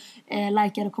där och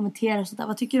likar och kommenterar och sånt där.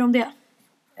 Vad tycker du om det?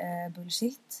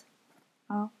 Bullshit.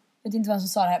 Ja. Jag vet inte vem som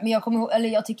sa det här, men jag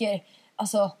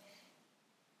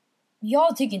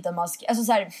tycker inte att man ska, alltså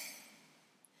så här,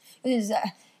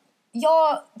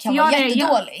 jag kan vara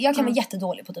jättedålig. Jag kan vara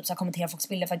jättedålig på typ så här, kommentera folks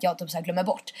bilder, för att jag typ så här glömmer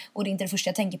bort. Och det är inte det första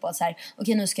jag tänker på, att så här,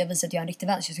 okej, nu ska jag visa att jag är en riktig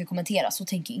vän, så jag ska kommentera. Så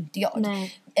tänker inte jag.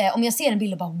 Om jag ser en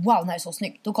bild och bara wow, den här är så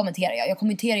snygg, då kommenterar jag.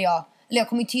 Jag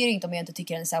kommenterar inte om jag inte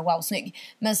tycker den är så här wow snygg.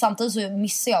 Men samtidigt så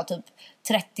missar jag typ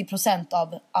 30%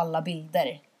 av alla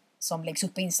bilder som läggs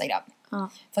upp på Instagram.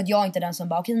 För att jag är inte den som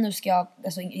bara okej, nu ska jag,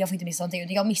 alltså, jag får inte missa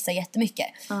någonting. Jag missar jättemycket.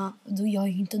 Då jag är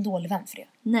ju inte en dålig vän för det.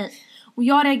 Nej. Och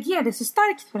jag reagerade så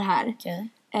starkt på det här.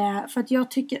 För att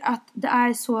jag tycker att det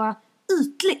är så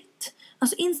ytligt.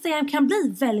 Alltså Instagram kan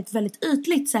bli väldigt, väldigt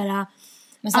ytligt så här.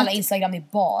 Men alla Instagram är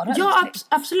bara ytligt.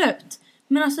 Absolut.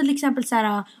 Men alltså till exempel så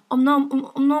här, om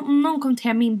någon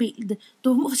kommenterar min bild,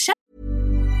 då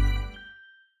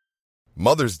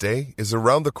Mother's Day is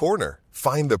around the corner.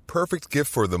 Find the perfect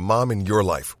gift for the mom in your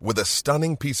life with a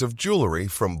stunning piece of jewelry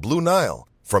from Blue Nile.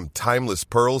 From timeless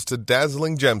pearls to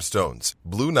dazzling gemstones,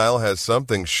 Blue Nile has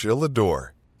something she'll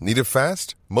adore. Need it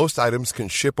fast? Most items can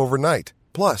ship overnight.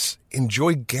 Plus,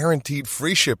 enjoy guaranteed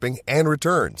free shipping and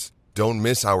returns. Don't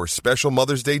miss our special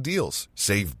Mother's Day deals.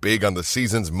 Save big on the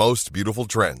season's most beautiful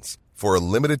trends. For a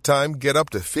limited time, get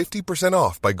up to 50%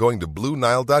 off by going to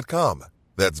BlueNile.com.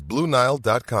 That's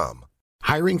BlueNile.com.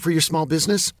 Hiring for your small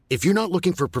business? If you're not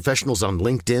looking for professionals on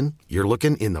LinkedIn, you're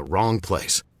looking in the wrong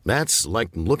place. That's like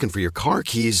looking for your car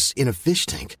keys in a fish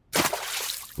tank.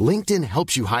 LinkedIn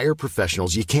helps you hire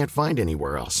professionals you can't find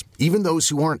anywhere else, even those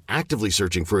who aren't actively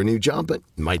searching for a new job but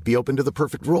might be open to the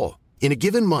perfect role. In a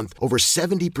given month, over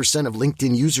 70% of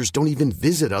LinkedIn users don't even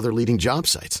visit other leading job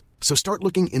sites. So start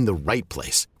looking in the right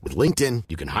place. With LinkedIn,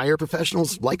 you can hire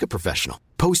professionals like a professional.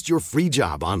 Post your free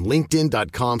job on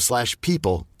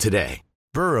linkedin.com/people today.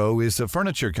 Burrow is a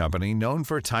furniture company known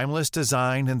for timeless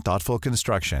design and thoughtful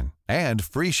construction, and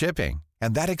free shipping,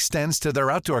 and that extends to their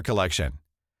outdoor collection.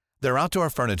 Their outdoor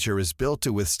furniture is built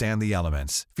to withstand the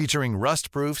elements, featuring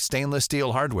rust-proof stainless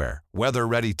steel hardware,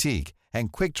 weather-ready teak,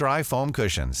 and quick-dry foam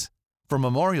cushions. For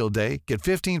Memorial Day, get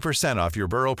 15% off your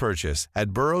Burrow purchase at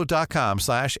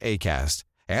burrow.com/acast,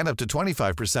 and up to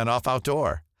 25% off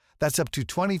outdoor. That's up to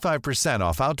 25%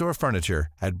 off outdoor furniture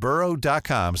at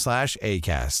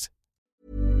burrow.com/acast.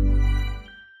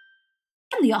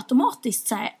 Det är automatiskt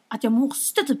så här, att jag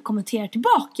måste typ kommentera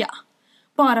tillbaka.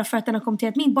 bara för att den har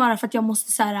kommenterat min, bara för att jag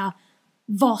måste så här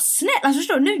vara snäll. Alltså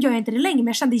förstår du, nu gör jag inte det längre, men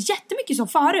jag kände jättemycket som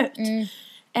förut.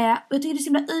 Jag tycker det är så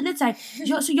himla ytligt så här.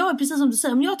 Jag är precis som du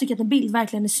säger, om jag tycker att en bild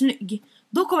verkligen är snygg,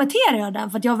 då kommenterar jag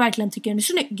den för att jag verkligen tycker den är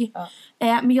snygg.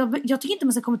 Men jag tycker inte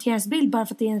man ska kommentera ens bild bara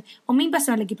för att det är om min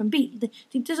bästa vän lägger upp en bild. Det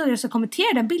är inte så att jag ska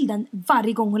kommentera den bilden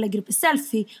varje gång hon lägger upp en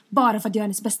selfie bara för att jag är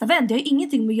hennes bästa vän. Det har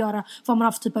ingenting med att göra vad man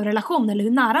har för typ av relation eller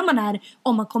hur nära man är,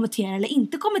 om man kommenterar eller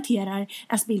inte kommenterar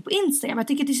ens bild på Instagram. Jag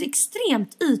tycker att det är så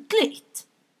extremt ytligt.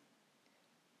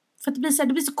 För att det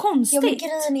blir så konstigt. Ja, men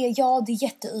grejen är, det är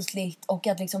jätteytligt. Och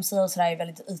att liksom säga sådär är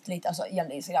väldigt ytligt, alltså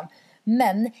gällande Instagram.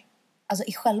 Men alltså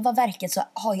i själva verket så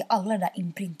har ju alla det där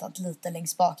imprintat lite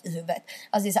längst bak i huvudet.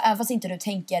 Alltså det är så, även fast inte du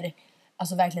tänker,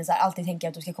 alltså verkligen så här, alltid tänker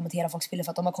att du ska kommentera folks bilder för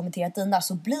att de har kommenterat dina,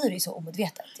 så blir det ju så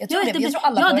omedvetet. Jag tror det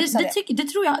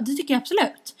tycker jag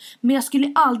absolut. Men jag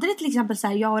skulle aldrig till exempel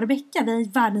säga, jag och Rebecca, vi är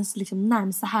världens liksom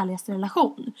närmaste härligaste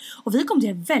relation. Och vi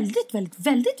kommenterar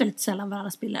väldigt sällan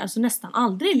varandras bilder, alltså nästan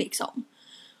aldrig liksom.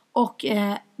 Och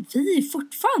vi är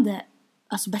fortfarande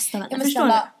alltså bästa vänner, förstår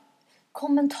du?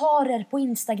 Kommentarer på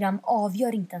Instagram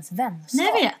avgör inte ens vänskap. Nej,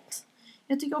 jag vet.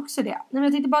 Jag tycker också det. Nej, men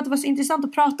jag tyckte bara att det var så intressant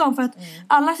att prata om, för att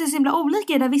alla ser så himla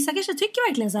olika. Där vissa kanske tycker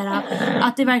verkligen så här,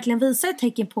 att det verkligen visar ett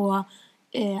tecken på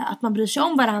att man bryr sig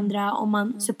om varandra om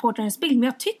man supportar ens bild. Men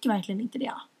jag tycker verkligen inte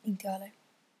det. Inte jag heller.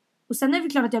 Och sen är det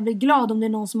klart att jag blir glad om det är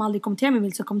någon som aldrig kommenterar min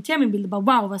bild, så kommenterar min bild och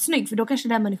bara wow vad snygg. För då kanske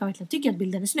den människan verkligen tycker att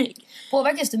bilden är snygg.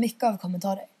 Påverkas du mycket av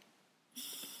kommentarer?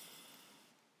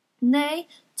 Nej,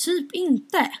 typ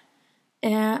inte.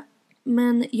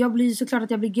 Men jag blir såklart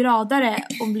att jag blir gladare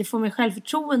och får mer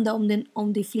självförtroende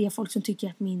om det är fler folk som tycker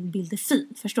att min bild är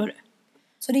fin. Förstår du?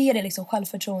 Så det ger dig liksom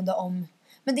självförtroende om...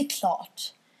 Men det är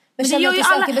klart. Men det gör ju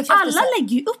alla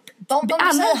lägger ju upp... De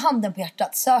säger handen på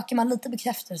hjärtat. Söker man lite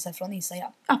bekräftelse från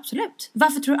Instagram? Absolut.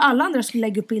 Varför tror du alla andra skulle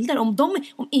lägga upp bilder?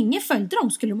 Om ingen följde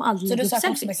dem skulle de aldrig lägga upp selfies. Så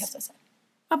du söker också bekräftelse?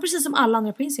 Ja, precis som alla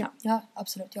andra på Instagram. Ja,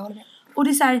 absolut. Jag håller med. Och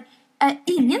det är så här...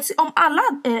 om alla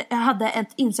hade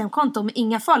ett Instagram-konto med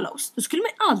inga follows, då skulle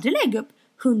man aldrig lägga upp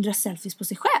 100 selfies på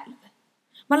sig själv.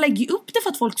 Man lägger ju upp det för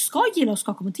att folk ska gilla och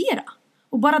ska kommentera.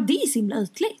 Och bara det är så himla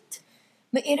ytligt.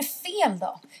 Men är det fel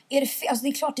då? Alltså det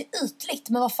är klart det är ytligt,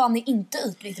 men vad fan är inte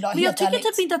ytligt idag? Men jag tycker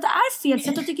typ inte att det är fel.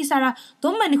 För att jag tycker så här,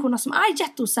 de människorna som är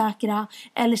jätteosäkra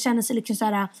eller känner sig liksom så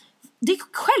här, det är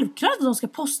självklart att de ska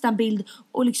posta en bild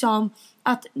och liksom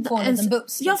att få en liten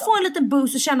boost. Jag får en liten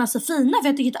boost och känna sig fina. För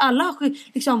jag tycker att alla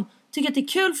liksom, tycker att det är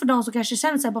kul för de som kanske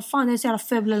känner sig bara fan jag är så jävla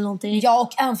ful eller någonting. Ja,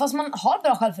 och även fast man har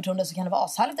bra självförtroende så kan det vara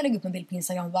ashärligt att lägga upp en bild på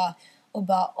Instagram och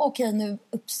bara okej, nu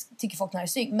tycker folk den här är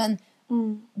snygg. Men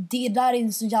det där är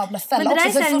en så jävla fälla också.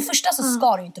 För det första så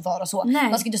ska det ju inte vara så. Nej.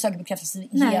 Man ska inte söka bekräftelse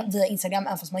via Instagram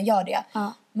även fast man gör det.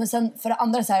 Men sen för det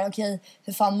andra så här, okej,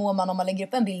 hur fan mår man om man lägger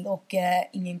upp en bild och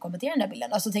ingen kommenterar den där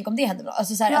bilden? Alltså tänk om det händer bra.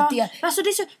 Alltså så här, att det... Alltså, det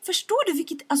är så, förstår du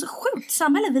vilket sjukt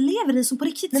samhälle vi lever i som på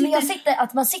riktigt nej, men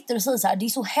att man sitter och säger så här, det är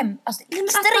så alltså,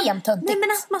 extremt töntigt. Nej, men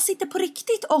att man sitter på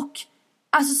riktigt och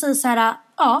alltså säger så här,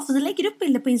 ja, för vi lägger upp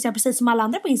bilder på Instagram precis som alla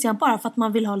andra på Instagram bara för att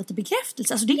man vill ha lite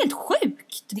bekräftelse. Alltså det är helt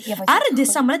sjukt. Är det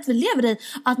samhället vi lever i?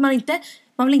 Att man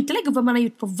vill inte lägga upp vad man har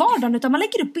gjort på vardagen, utan man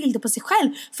lägger upp bilder på sig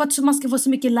själv för att man ska få så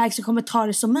mycket likes och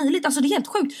kommentarer som möjligt. Alltså det är helt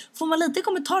sjukt. Får man lite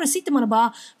kommentarer sitter man och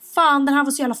bara fan den här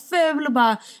var så jävla ful och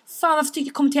bara fan varför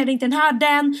kommenterade inte den här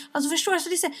den. Alltså förstår du, alltså,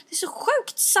 det är så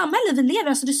sjukt samhälle vi lever.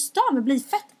 Alltså det stör mig, blir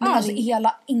fett men alltså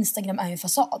hela Instagram är ju en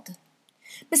fasad.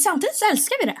 Men samtidigt så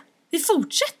älskar vi det. Vi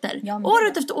fortsätter. År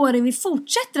ut efter år. Vi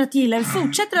fortsätter att gilla. Vi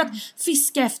fortsätter att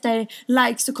fiska efter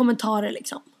likes och kommentarer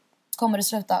liksom. Kommer det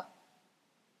sluta?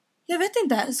 Jag vet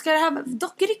inte. Ska det här...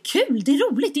 Dock är det kul. Det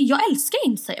är roligt. Jag älskar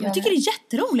Instagram. Jag tycker det är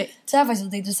jätteroligt. Det är faktiskt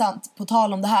lite intressant. På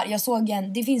tal om det här. Jag såg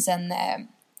det finns en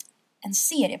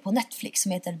serie på Netflix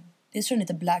som heter... Jag tror den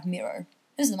heter Black Mirror.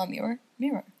 Det är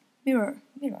Mirror.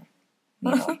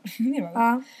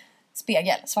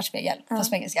 Spegel. Svart spegel. Fast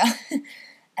på engelska.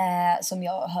 Som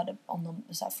jag hörde om dem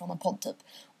så här, från en podd typ.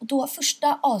 Och då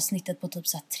första avsnittet på typ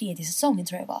så här, 3:e säsongen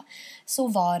tror jag var. Så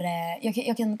var det,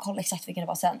 jag kan kolla exakt vilken det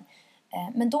var sen.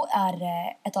 Men då är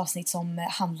det ett avsnitt som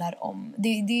handlar om,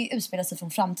 det utspelar sig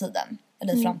från framtiden.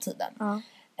 Eller i framtiden.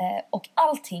 Och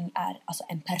allting är alltså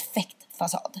en perfekt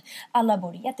fasad. Alla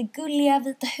bor i jättegulliga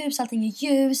vita hus, allting är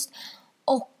ljust.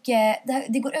 Och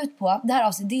det går ut på, det här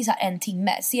avsnittet det är så här 1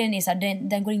 timme. Serien är så här,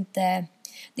 den går inte...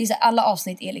 Det är så här, alla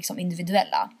avsnitt är liksom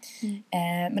individuella.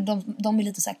 Men de är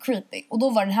lite så här creepy. Och då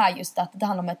var den här just att det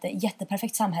handlar om ett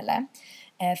jätteperfekt samhälle.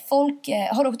 Folk,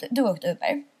 du har åkt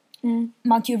Uber.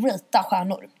 Man kan ju rita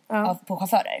stjärnor på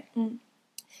chaufförer.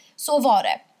 Så var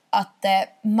det att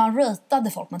man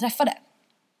ritade folk man träffade.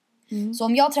 Så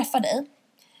om jag träffade dig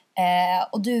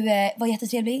och du var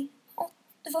jättetrevlig.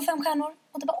 du får 5 stjärnor.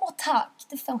 Och det bara, åh tack,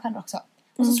 det är 5 stjärnor också.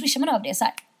 Och så swishar man över det så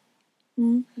här.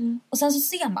 Och sen så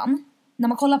ser man, när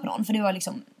man kollar på någon, för det var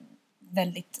liksom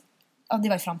väldigt, ja det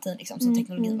var i framtiden liksom, så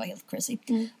teknologin var helt crazy.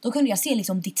 Då kunde jag se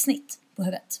liksom ditt snitt på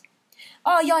huvudet.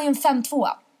 Jag är en 5-2.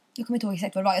 Jag kommer inte ihåg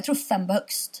exakt vad det var, jag tror 5 var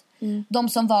högst. De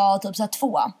som var typ så här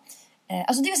 2.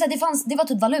 Alltså det vill säga, det var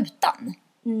typ valutan.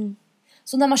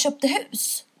 Så när man köpte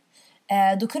hus,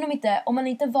 då kunde de inte, om man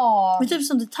inte var... Men typ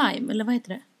som The Time, eller vad heter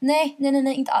det? Nej,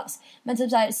 inte alls. Men typ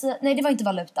så här, nej det var inte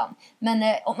valutan.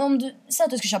 Men om du säger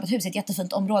att du ska köpa ett hus i ett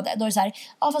jättefint område, då är det så här,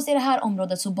 fast i det här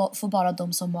området så får bara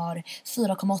de som har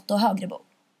 4,8 och högre bo.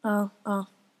 Ja.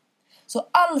 Så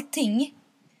allting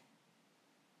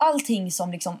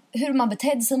som liksom, hur man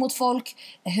betedde sig mot folk,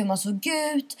 hur man såg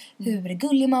ut, hur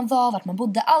gullig man var, vart man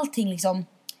bodde, allting liksom,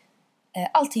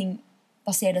 allting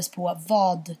baserades på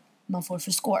vad man får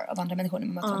för score av andra människor när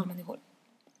man möter andra människor.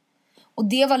 Och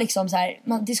det var liksom så här,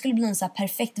 det skulle bli en så här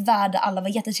perfekt värld där alla var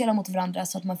jättetrevliga mot varandra,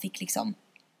 så att man fick liksom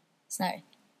sån här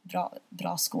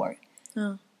bra score.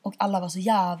 Och alla var så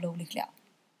jävla olyckliga.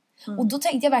 Och då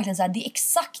tänkte jag verkligen så här, det är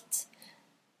exakt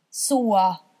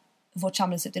så vårt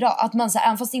samhälle ser ut idag. Att man så här,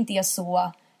 även fast det inte är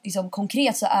så liksom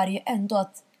konkret, så är det ju ändå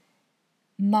att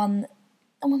man,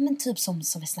 men typ som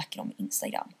vi snackar om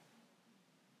Instagram.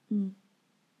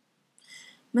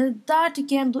 Men där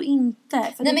tycker jag ändå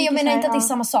inte. För nej, men jag menar inte att det är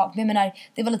samma sak. Men jag menar,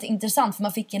 det var lite intressant, för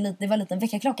man fick det var lite en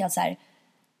väckarklocka att så här,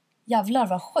 jävlar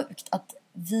vad sjukt att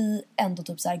vi ändå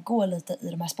typ så här går lite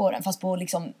i de här spåren, fast på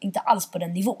liksom inte alls på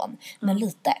den nivån, men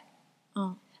lite.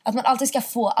 Att man alltid ska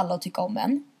få alla att tycka om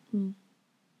en.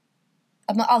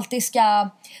 Att man alltid ska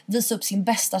visa upp sin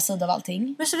bästa sida av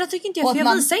allting. Men så där tycker inte jag, för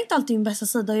jag visar inte alltid min bästa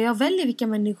sida. Jag väljer vilka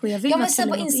människor jag vill. Ja, men se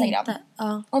på Instagram.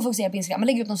 Man fokuserar på Instagram. Man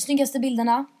lägger upp de snyggaste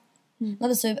bilderna. Man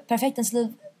visar hur perfekt ens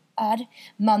liv är.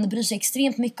 Man bryr sig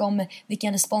extremt mycket om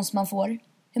vilken respons man får.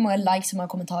 Hur många likes, hur många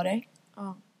kommentarer.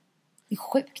 Det är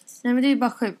sjukt. Nej, men det är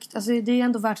bara sjukt. Alltså, det är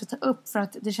ändå värt att ta upp, för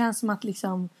att det känns som att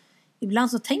liksom,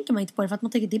 ibland så tänker man inte på det, för att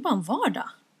man tänker att det är bara en vardag.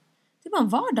 Det är bara en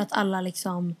vardag att alla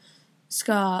liksom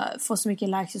ska få så mycket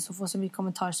likes och få så mycket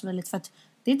kommentarer som möjligt, för att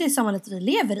det är det samhället vi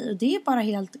lever i, och det är bara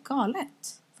helt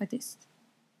galet faktiskt.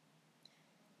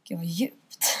 Gud vad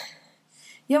djupt.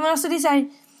 Ja, men alltså det är så här,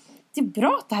 det är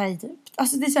bra att det här är djupt.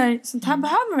 Alltså det är så här, sånt här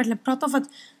behöver man verkligen prata om, för att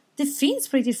det finns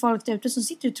på riktigt folk där ute som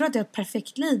sitter och tror att jag har ett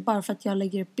perfekt liv bara för att jag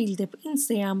lägger upp bilder på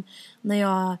Instagram när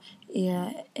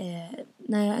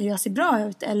jag ser bra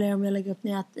ut, eller om jag lägger upp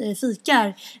när jag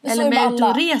fikar, eller när jag är ute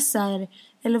och reser,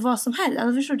 eller vad som helst.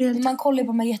 Alltså, förstår du? Man kollar på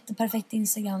de här jätteperfekta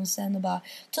Instagram sen och bara,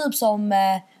 typ som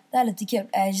det är lite kul,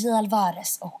 J.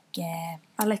 Alvarez och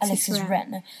Alexis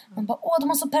Ren. Man bara, de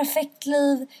har så perfekt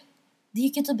liv. Det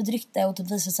gick ju typ ett rykte och typ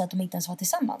visade sig att de inte ens var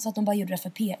tillsammans, att de bara gjorde det för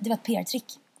PR. Det var ett PR-trick.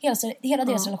 Hela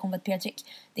deras relation var ett PR-trick.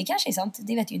 Det kanske är sant,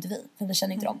 det vet ju inte vi, för vi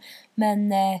känner inte dem.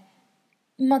 Men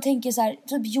man tänker så här,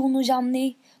 typ Jon och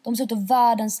Janni, de ser ut att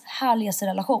världens härligaste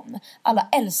relation. Alla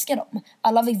älskar dem,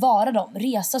 alla vill vara dem,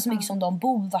 resa så mycket som de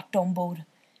bor, vart de bor.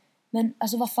 Men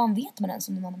alltså, vad fan vet man ens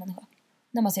om en annan människa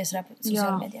när man ser sådär på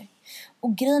sociala medier?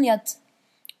 Och grejen är att,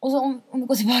 och så om vi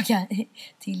går tillbaka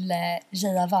till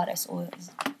J. Alvarez och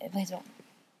vad heter hon?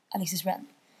 Alexis Ren.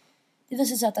 Det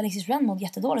visar sig att Alexis Ren mådde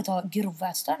jättedåligt och har grova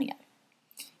ätstörningar.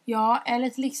 Ja, eller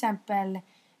till exempel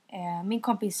min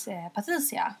kompis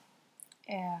Patricia.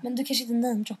 Men du kanske inte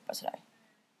namedroppar sådär?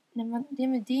 Nej,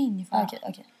 men det är ingen fara.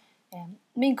 Okej.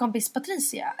 Min kompis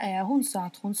Patricia, hon sa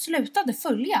att hon slutade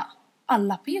följa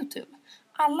alla på YouTube.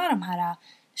 Alla de här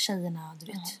tjejerna, du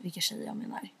vet vilka tjejer jag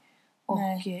menar. Och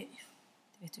det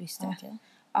vet du visst. Okay.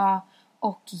 Ja,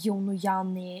 och Jon och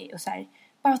Janni och så här.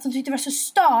 Bara att hon tyckte det var så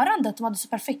störande att de hade så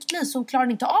perfekt liv, så hon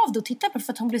klarade inte av det och titta på det,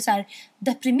 för att hon blev så här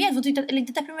deprimerad. Hon tyckte, eller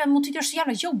inte deprimerad, men hon tyckte det var så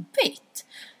jävla jobbigt.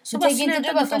 Så tänker inte du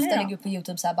att ofta lägger upp på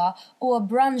YouTube så här bara,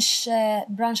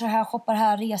 brunchar här, shoppar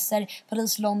här, reser,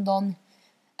 Paris, London.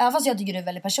 Även fast jag tycker du är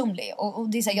väldigt personlig. Och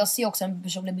det är så här, jag ser också en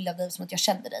personlig bild av dig som att jag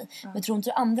känner dig. Men tror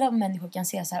inte andra människor kan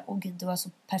se så här, gud, du har så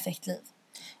perfekt liv.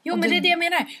 Jo, men det är det jag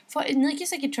menar. För ni kan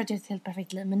säkert tro att jag har ett helt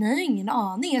perfekt liv, men ni har ju ingen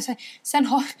aning. Alltså, sen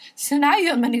är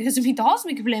jag en människa som inte har så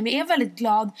mycket problem. Jag är väldigt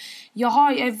glad.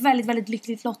 Jag är väldigt, väldigt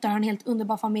lyckligt lottad. Jag har en helt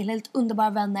underbar familj, helt underbara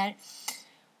vänner.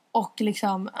 Och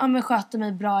liksom, sköter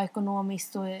mig bra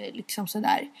ekonomiskt och liksom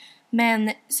sådär.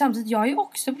 Men samtidigt, jag har ju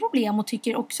också problem och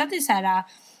tycker också att det är så här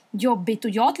jobbigt.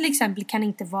 Och jag till exempel kan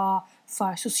inte vara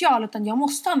för social, utan jag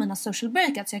måste ha mina social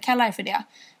breakouts, jag kallar det för det.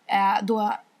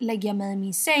 Då lägger jag mig i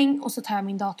min säng och så tar jag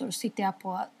min dator och sitter jag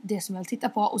på det som jag vill titta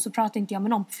på, och så pratar inte jag med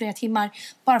någon på flera timmar,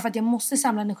 bara för att jag måste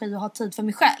samla energi och ha tid för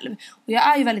mig själv. Och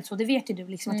jag är ju väldigt så, det vet ju du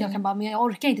liksom, att jag kan bara, men jag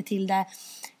orkar inte till det,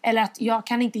 eller att jag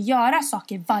kan inte göra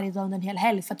saker varje dag under en hel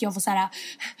helg för att jag får så här,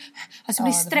 alltså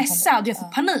bli stressad, jag får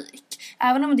panik.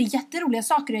 Även om det är jätteroliga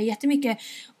saker och jag har jättemycket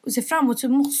att se fram emot, så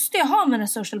måste jag ha mina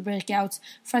social breakouts,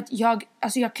 för att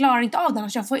jag klarar inte av det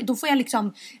annars. Då får jag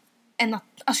liksom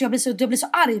alltså jag blir så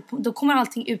arg, då kommer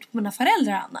allting ut på mina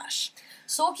föräldrar annars.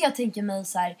 Så kan jag tänka mig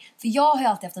så här, för jag har ju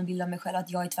alltid haft en bild av mig själv att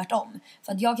jag är tvärtom.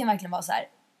 För att jag kan verkligen vara så här,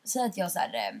 säg att jag så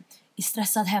här, är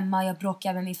stressad hemma, jag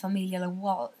bråkar med min familj eller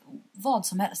vad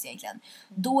som helst egentligen.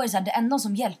 Då är det så här, det enda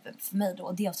som hjälper för mig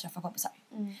då, det är att träffa kompisar.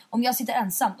 Om jag sitter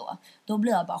ensam då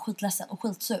blir jag bara skitledsen och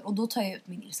skitsur, och då tar jag ut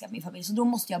min ilska på min familj. Så då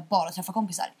måste jag bara träffa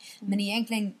kompisar. Men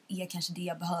egentligen är kanske det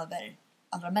jag behöver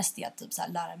allra mest, är att typ så här,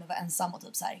 lära mig vara ensam och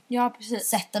typ så här, ja, precis.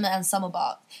 sätta mig ensam och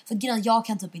bara, för grejen, jag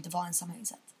kan typ inte vara ensam på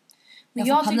sätt. Men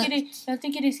jag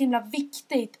tycker det är så himla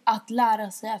viktigt att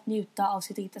lära sig att njuta av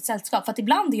sitt eget sällskap. För att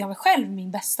ibland är jag mig själv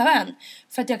min bästa vän.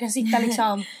 För att jag kan sitta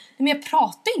liksom, men jag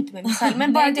pratar inte med mig själv,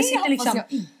 men bara nej, att jag sitter liksom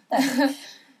jag inte.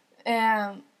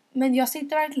 men jag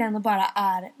sitter verkligen och bara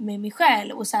är med mig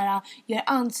själv och så här, gör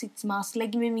ansiktsmask,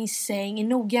 lägger mig i min säng, är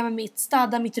noga med mitt,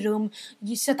 städar mitt rum,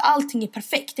 så att allting är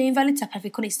perfekt. Jag är en väldigt så här,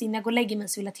 perfektionist. Innan jag går och lägger mig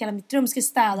så vill jag att hela mitt rum ska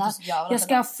städas. Jag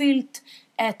ska ha fyllt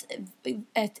ett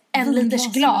 1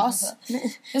 liters glas.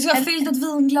 Jag ska ha fyllt ett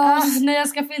vinglas. Nej, jag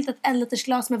ska ha fyllt ett 1 liters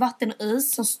glas med vatten och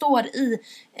is som står i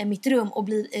mitt rum och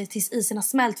blir tills isen har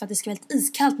smält, för att det ska vara helt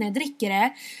iskallt när jag dricker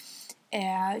det.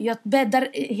 Jag bäddar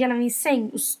hela min säng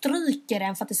och stryker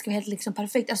den för att det ska vara helt liksom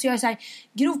perfekt. Alltså jag är så här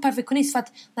grov perfektionist, för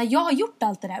att när jag har gjort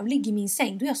allt det där och ligger i min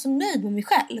säng, då är jag så nöjd med mig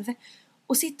själv.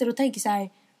 Och sitter och tänker så här,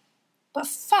 vad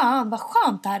fan vad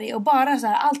skönt det här är. Och bara så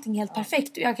här, allting är helt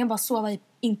perfekt. Och jag kan bara sova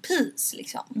in peace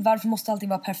liksom. Varför måste allting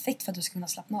vara perfekt för att du ska kunna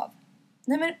slappna av?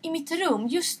 Nej, men i mitt rum,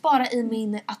 just bara i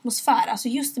min atmosfär, alltså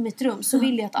just i mitt rum, så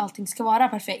vill jag att allting ska vara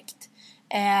perfekt.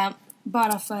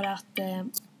 Bara för att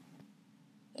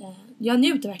jag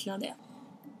njuter verkligen av det.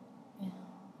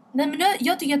 Nej, men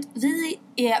jag tycker att vi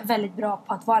är väldigt bra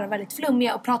på att vara väldigt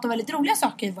flummiga och prata väldigt roliga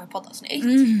saker i våra poddavsnitt.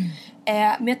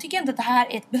 Men jag tycker inte att det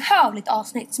här är ett behövligt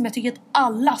avsnitt som jag tycker att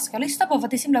alla ska lyssna på, för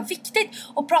att det är så himla viktigt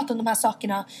att prata om de här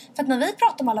sakerna. För att när vi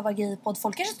pratar om alla våra grejer på,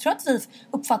 folk kanske tror att vi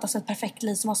uppfattas som ett perfekt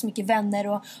liv, som har så mycket vänner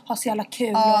och har så jävla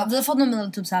kul. Ja, vi har fått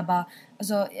någon typ så här bara,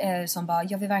 alltså, som bara,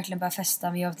 jag vill verkligen börja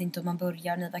festa, men jag vet inte hur man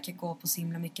börjar. Ni verkar gå på så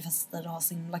himla mycket fester och ha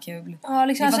så himla kul. Ja,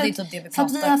 liksom, alltså, det är typ det vi pratar.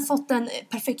 För att vi har fått den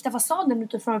perfekta fasaden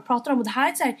utifrån vad vi pratar om. Och det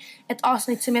här är så här, ett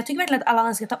avsnitt som jag tycker verkligen att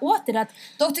alla ska ta åt det.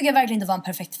 Dock tycker jag verkligen inte var en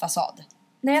perfekt fasad.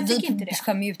 Nej, jag tycker inte det. Vi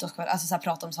skämmer ut oss själva, alltså så här,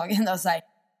 prata om saker. Alltså, så här.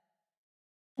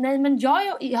 Nej, men jag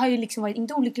har ju liksom varit,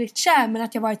 inte olyckligt kär, men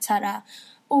att jag varit så här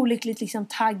olyckligt liksom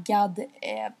taggad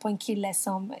på en kille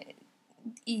som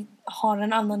har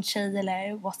en annan tjej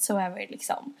eller whatsoever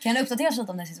liksom. Kan du uppdatera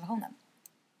lite om den situationen?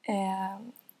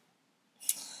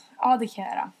 Ja, det kan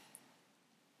jag göra.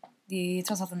 Det är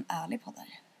trots allt en ärlig podd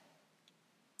där.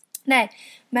 Nej,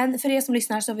 men för er som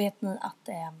lyssnar så vet ni att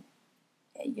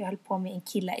jag höll på med en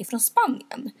kille ifrån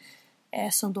Spanien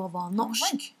som då var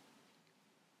norsk.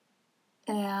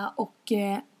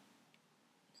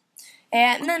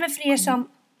 Nej, men för er som...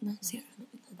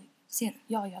 Ser du?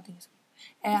 Ja, det är inget så.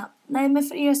 Nej, men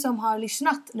för er som har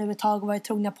lyssnat nu ett tag och varit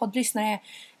trogna poddlyssnare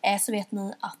så vet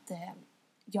ni att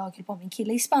jag höll på med en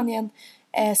kille i Spanien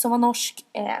som var norsk,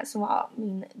 som var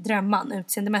min drömman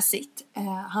utseendemässigt.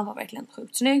 Han var verkligen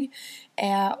sjukt snygg.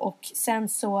 Och sen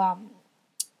så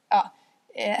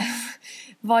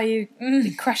var ju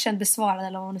crushen besvarad,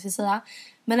 eller vad man ska säga.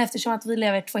 Men eftersom att vi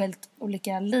lever 2 helt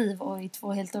olika liv och i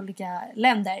 2 helt olika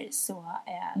länder så...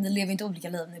 Ni lever inte olika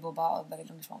liv, ni bor bara väldigt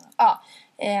långt ifrån. Ja,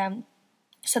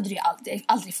 så hade det ju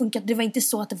aldrig funkat. Det var inte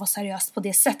så att det var seriöst på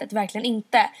det sättet, verkligen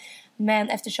inte. Men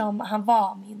eftersom han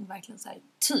var min verkligen så här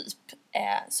typ,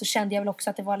 så kände jag väl också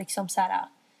att det var liksom så här,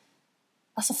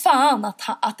 alltså fan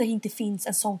att det inte finns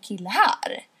en sån kille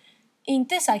här.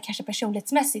 Inte så här kanske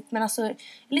personlighetsmässigt, men alltså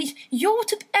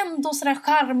typ ändå så där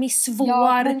charmig, svår.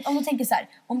 Ja, men om du tänker så här,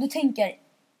 om du tänker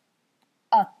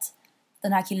att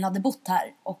den här killen hade bott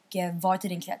här och varit i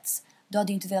din krets, du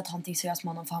hade ju inte velat ha någonting seriöst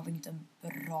med honom, för han var inte en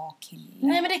bra kille.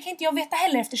 Nej, men det kan inte jag veta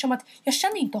heller, eftersom att jag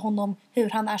känner inte honom hur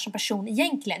han är som person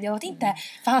egentligen. Jag vet inte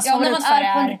för hans förutfärg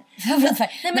är...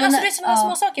 Nej, men alltså det är sådana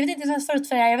små saker. Jag vet inte vad hans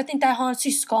förutfärg är. Jag vet inte, har han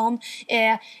syskon?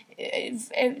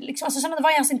 liksom, alltså,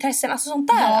 vad är hans intressen, alltså sånt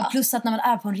där. Ja, plus att när man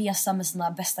är på en resa med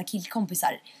sina bästa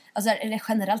killkompisar, alltså, eller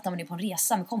generellt när man är på en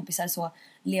resa med kompisar, så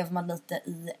lever man lite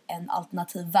i en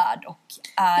alternativ värld och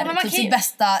är typ sitt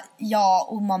bästa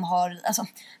och man har, alltså,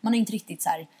 man är inte riktigt så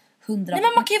här 100. Nej,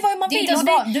 men man kan ju vara hur man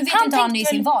vill. Du vet inte han i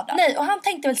sin vardag. Nej, och han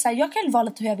tänkte väl så här: jag kan vara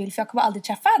lite hur jag vill, för jag kommer aldrig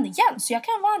träffa henne igen. Så jag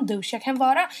kan vara en douche, jag kan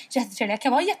vara jättetrevlig, jag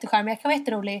kan vara jättecharmig, jag kan vara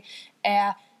jätterolig.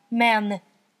 Men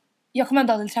jag kommer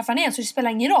ändå aldrig träffa henne igen, så det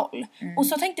spelar ingen roll. Och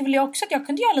så tänkte väl jag också att jag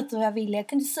kunde göra lite vad jag ville. Jag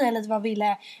kunde säga lite vad jag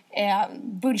ville,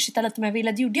 bullshitta lite om jag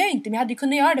ville. Det gjorde jag inte, men jag hade ju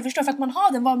kunnat göra det. Förstår, för att man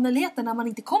har den valmöjligheten när man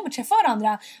inte kommer träffa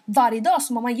varandra varje dag,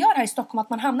 som man gör här i Stockholm, att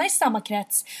man hamnar i samma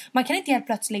krets. Man kan inte helt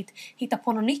plötsligt hitta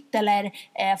på något nytt eller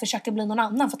försöka bli någon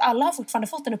annan, för att alla har fortfarande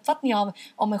fått en uppfattning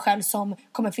om en själv som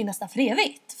kommer finnas där för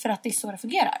evigt, för att det är så det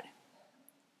fungerar.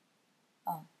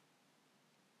 Ja,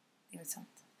 det är sant.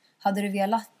 Hade du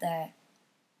velat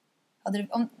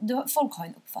folk har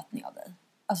en uppfattning av dig,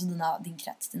 alltså din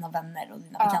krets, dina vänner och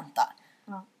dina bekanta.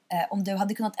 Om du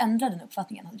hade kunnat ändra den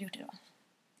uppfattningen, hade du gjort det då?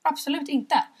 Absolut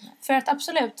inte. Nej. För att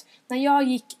absolut, när jag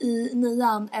gick i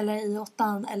 9:an eller i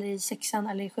 8:an eller i 6:an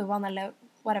eller i 7:an eller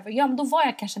whatever, ja, men då var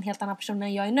jag kanske en helt annan person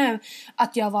än jag är nu.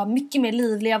 Att jag var mycket mer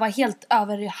livlig, jag var helt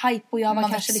över hype, och jag var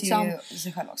kanske liksom,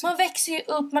 sig själv också. Man växer ju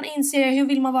upp, man inser hur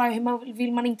vill man vara, hur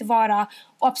vill man inte vara.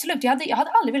 Och absolut, jag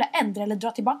hade aldrig velat ändra eller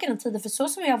dra tillbaka den tiden, för så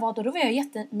som jag var då var jag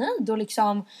jättenöjd och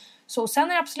liksom så. Sen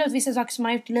är det absolut vissa saker som man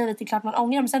har gjort i livet, det är klart man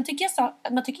ångrar, men sen tycker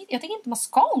jag tycker inte man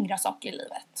ska ångra saker i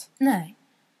livet. Nej.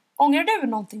 Ångrar du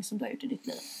någonting som du har gjort i ditt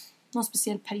liv? Någon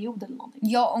speciell period eller någonting?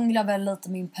 Jag ångrar väl lite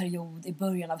min period i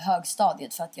början av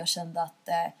högstadiet, för att jag kände att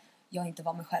jag inte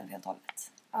var mig själv helt och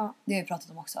hållet. Ja. Det har jag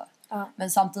pratat om också. Ja.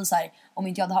 Men samtidigt så här, om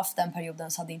inte jag hade haft den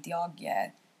perioden så hade inte jag...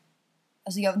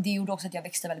 det gjorde också att jag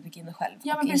växte väldigt mycket i mig själv.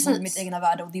 Ja, och insåg mitt egna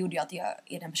värde, och det gjorde ju att jag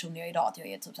är den personen jag är idag. Att jag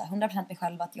är typ så här 100% mig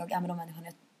själv, att jag är med de människorna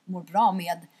jag mår bra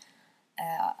med.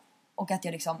 Och att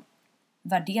jag liksom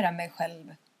värderar mig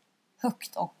själv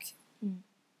högt och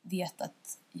vet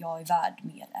att jag är värd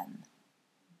mer än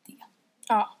det.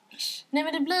 Ja. Nej,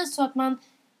 men det blir så att man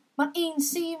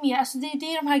inser ju mer. Alltså det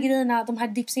är de här grejerna, de här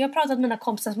dipsen. Jag har pratat med mina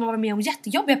kompisar som har varit med om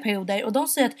jättejobbiga perioder, och de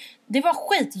säger att det var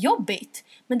skitjobbigt,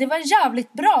 men det var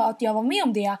jävligt bra att jag var med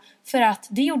om det, för att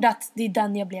det gjorde att det är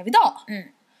den jag blev idag.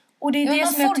 Och det är det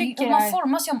som jag tycker man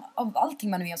formas ju av allting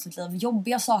man är med om sitt liv.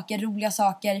 Jobbiga saker, roliga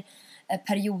saker,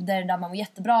 perioder där man var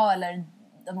jättebra eller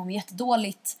där man var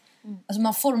jättedåligt. Alltså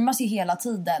man formas ju hela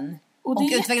tiden och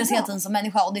utvecklas hela tiden som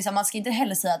människa. Och det är så här, man ska inte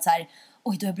heller säga att så här,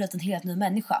 oj, du har blivit en helt ny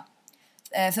människa.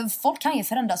 För folk kan ju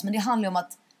förändras, men det handlar ju om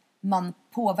att man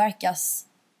påverkas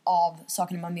av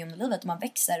sakerna man är med om i livet, och man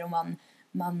växer, och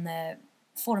man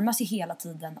formas ju hela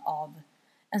tiden av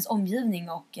ens omgivning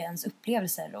och ens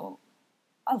upplevelser och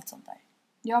allt sånt där.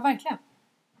 Ja, verkligen.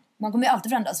 Man kommer ju alltid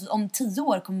förändras. Om 10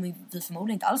 år kommer vi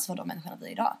förmodligen inte alls vara de människorna vi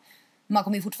är idag. Man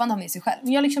kommer ju fortfarande ha med sig själv.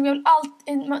 Det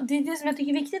är det som jag tycker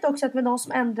är viktigt också, att med de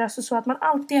som ändras, så att man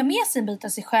alltid har med sig en bit av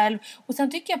sig själv. Och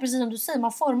sen tycker jag, precis som du säger,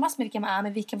 man formas med vilka man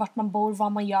är, med vart man bor,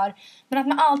 vad man gör. Men att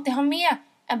man alltid har med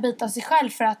en bit av sig själv,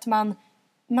 för att man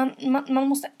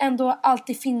måste ändå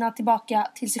alltid finna tillbaka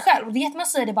till sig själv. Och det man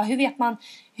säger, det bara, hur vet man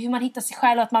hur man hittar sig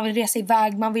själv, att man vill resa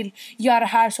iväg, man vill göra det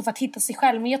här så för att hitta sig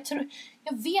själv. Men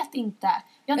jag vet inte.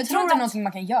 Jag tror det är någonting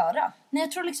man kan göra. Nej,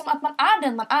 jag tror liksom att man är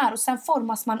den man är, och sen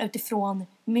formas man utifrån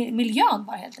miljön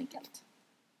bara, helt enkelt.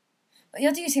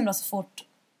 Jag tycker det är så himla svårt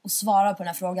att svara på den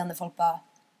här frågan när folk bara,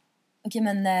 okej,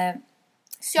 men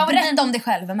berätta om dig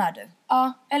själv, vem är du?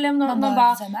 Ja, eller om någon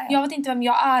bara, jag vet inte vem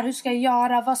jag är, hur ska jag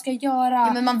göra, vad ska jag göra?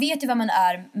 Ja, men man vet ju vem man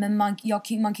är, men man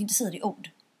kan ju inte säga det i ord.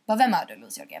 Vem är du,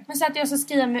 Louise Jörgen? Men så att jag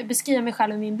ska beskriva mig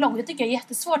själv i min blogg, det tycker jag är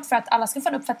jättesvårt, för att alla ska få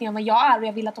en uppfattning om vad jag är, och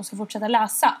jag vill att de ska fortsätta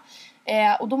läsa.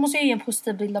 Och då måste jag ge en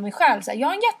positiv bild av mig själv. Så här, jag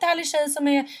är en jättehärlig tjej som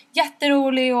är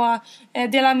jätterolig och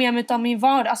delar med mig av min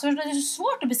vardag. Alltså det är så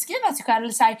svårt att beskriva sig själv.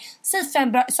 Eller så här, säg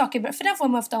 5 saker, för den får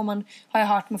man ofta om man har jag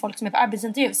hört med folk som är på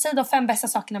arbetsintervju. Säg de 5 bästa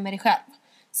sakerna med dig själv.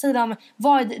 Säg dem,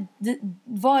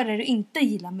 vad är det du inte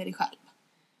gillar med dig själv?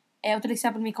 Och till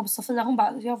exempel min kompis Sofia, hon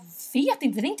bara, jag vet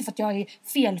inte, det är inte för att jag är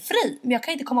felfri, men jag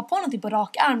kan inte komma på någonting på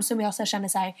rak arm som jag så här känner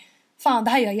så här, fan,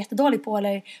 det här är jag jättedålig på,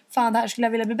 eller fan, det här skulle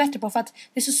jag vilja bli bättre på, för att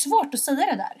det är så svårt att säga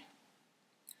det där.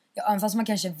 Ja, även fast man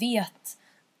kanske vet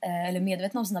eller är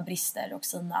medveten om sina brister och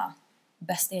sina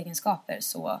bästa egenskaper,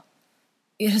 så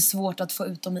är det svårt att få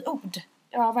ut dem i ord.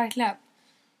 Ja, verkligen.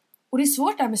 Och det är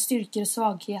svårt där med styrkor och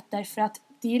svagheter, för att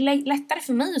det är lättare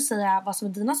för mig att säga vad som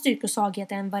är dina styrkor och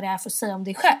svagheter än vad det är för att säga om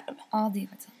dig själv. Ja, det är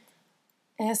faktiskt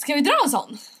sant. Ska vi dra en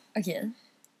sån? Okej.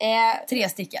 3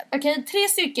 stycken. Okej, 3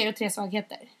 styrkor och 3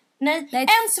 svagheter. Nej.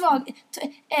 En svag...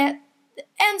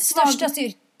 Största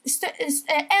styrka.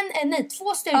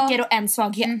 två styrkor och en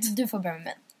svaghet. Du får börja med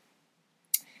mig.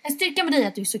 En styrka med dig är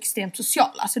att du är så extremt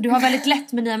social. Alltså du har väldigt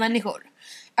lätt med nya människor.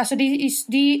 Alltså det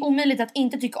är omöjligt att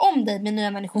inte tycka om dig med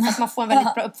nya människor. För att man får en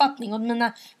väldigt bra uppfattning. Och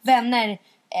mina vänner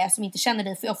som inte känner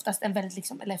dig får oftast en väldigt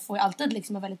liksom, eller får alltid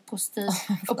liksom en väldigt positiv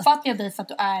uppfattning av dig. För att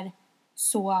du är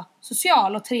så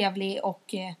social och trevlig.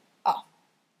 Och ja,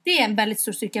 det är en väldigt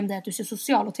stor styrka med dig att du är så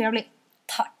social och trevlig.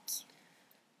 Tack.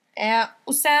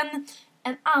 Och sen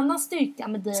en annan styrka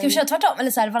med dig. Ska vi köra tvärtom?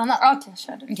 Eller så här varannan? Okej,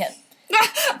 kör du. Okej.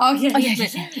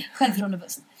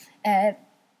 Självförtroende-boost.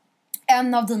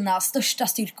 En av dina största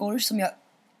styrkor som jag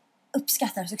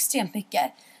uppskattar så extremt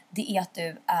mycket, det är att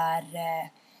du är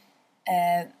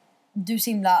du är så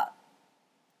himla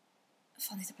vad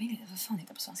fan heter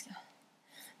det på svenska?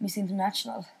 Miss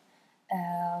International.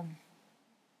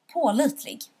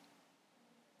 Pålitlig.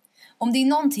 Om det är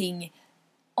någonting,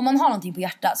 om man har någonting på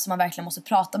hjärtat som man verkligen måste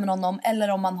prata med någon om, eller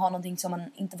om man har någonting som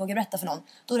man inte vågar berätta för någon,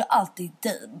 då är det alltid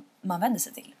dig man vänder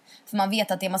sig till. För man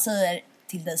vet att det man säger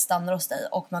till dig stannar hos dig,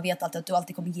 och man vet alltid att du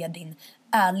alltid kommer ge din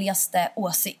ärligaste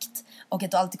åsikt, och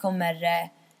att du alltid kommer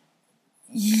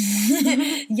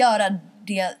göra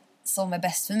det som är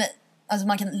bäst för mig. Alltså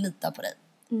man kan lita på dig.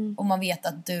 Och man vet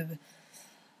att du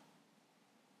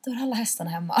har alla hästarna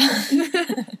hemma.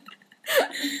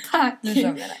 Tack.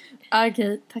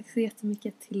 Okej, tack så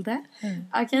jättemycket till det.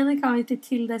 Okej, nu kommer vi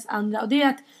till dess andra. Och det är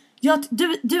att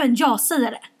du är en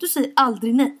ja-sägare. Du säger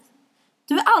aldrig nej.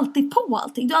 Du är alltid på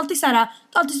allting. Du är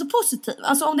alltid så positiv.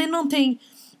 Alltså om det är någonting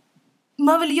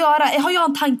man vill göra. Har jag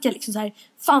en tanke liksom så här,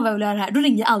 fan vad jag vill göra det här, då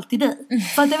ringer jag alltid dig.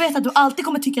 För att jag vet att du alltid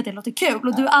kommer tycka att det låter kul.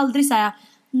 Och du är aldrig så här,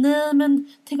 nej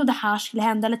men tänk om det här skulle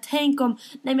hända. Eller tänk om,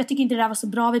 nej men jag tycker inte det där var så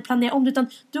bra, vi planerar om det. Utan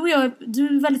du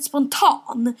är väldigt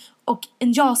spontan. Och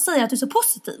jag säger att du är så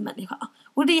positiv människa.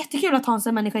 Och det är jättekul att ha en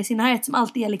sån människa i sin närhet som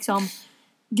alltid är liksom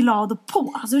glad och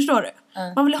på. Alltså förstår du?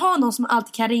 Man vill ha någon som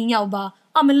alltid kan ringa och bara,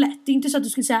 ja men lätt. Det är inte så att du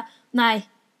skulle säga, nej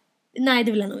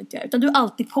det vill jag nog inte göra. Utan du är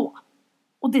alltid på.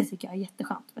 Och det tycker jag är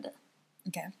jätteskönt med dig.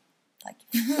 Okej, tack.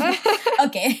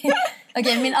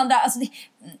 Okej, min andra, alltså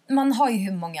man har ju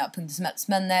hur många punkter som helst,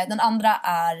 men den andra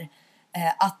är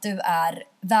att du är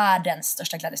världens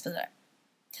största glädjespridare.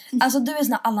 Alltså du är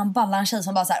sån här Allan Ballan tjej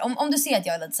som bara så här, om du ser att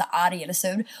jag är lite så här arg eller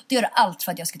sur, då gör du allt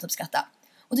för att jag ska typ skratta.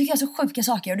 Och du kan göra så sjuka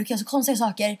saker och du kan göra så konstiga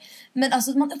saker, men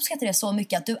alltså man uppskattar det så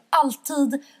mycket att du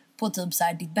alltid på typ så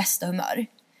här ditt bästa humör.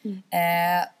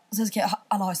 Och sen ska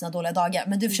alla ha sina dåliga dagar,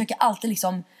 men du försöker alltid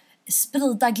liksom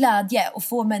sprida glädje och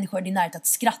få människor i din närhet att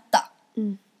skratta.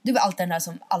 Du är alltid den där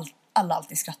som alla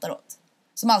alltid skrattar åt.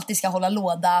 Som alltid ska hålla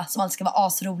låda, som alltid ska vara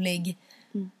asrolig.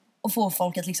 Och få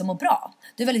folk att liksom må bra.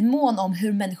 Du är väldigt mån om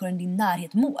hur människor i din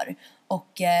närhet mår.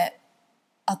 Och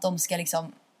att de ska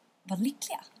liksom vara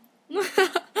lyckliga.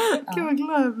 Gud vad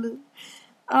glad jag blir.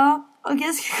 Ja,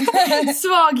 okej.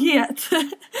 Svaghet.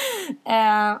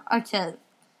 Okej.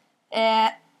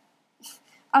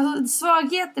 Alltså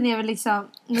svagheten är väl liksom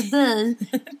med dig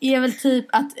är väl typ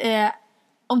att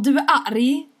om du är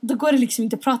arg, då går det liksom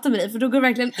inte att prata med dig, för då går det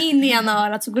verkligen in i ena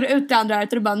örat, så går det ut i andra örat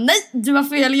och du bara nej, du har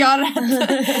fel, jag har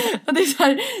rätt. Och det är så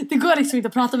här, det går liksom inte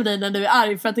att prata med dig när du är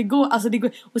arg, för att det går,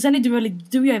 och sen är du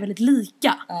och jag är väldigt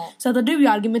lika. Så att när du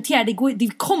argumenterar, det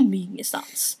kommer ju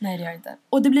ingenstans. Nej, det gör inte.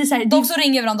 Och det blir så här, de som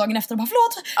ringer varandra dagen efter och bara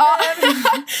förlåt.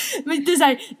 Men det är så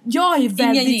här, jag är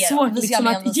väldigt svårt liksom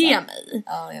att ge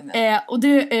mig. Och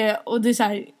det är så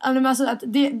här, alltså att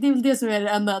det är väl det som är det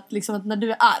enda, att liksom att när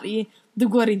du är arg, då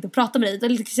går det inte att prata med dig.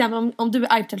 Till exempel om du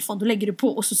är arg på telefon, då lägger du på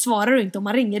och så svarar du inte om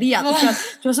man ringer igen. För att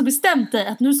du har så bestämt dig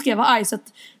att nu ska jag vara arg, så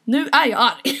att nu är jag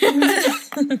arg.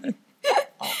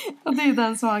 Och det är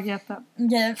den svagheten.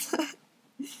 Okay.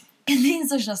 Din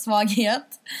största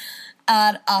svaghet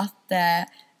är att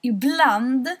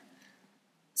ibland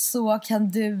så kan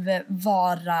du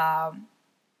vara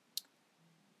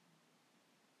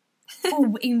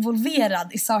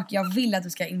oinvolverad i saker jag vill att du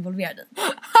ska involvera dig.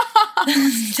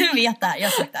 Du vet det här, jag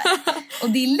har sagt det här. Och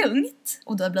det är lugnt,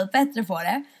 och du har blivit bättre på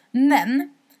det.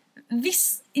 Men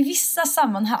i vissa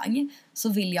sammanhang så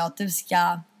vill jag att du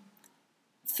ska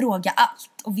fråga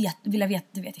allt och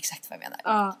du vet exakt vad jag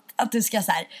menar. Att du ska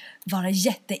så här, vara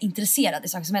jätteintresserad i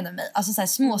saker som händer med mig. Alltså så här,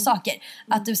 små saker.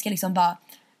 Att du ska liksom bara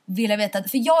vilja veta.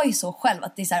 För jag är så själv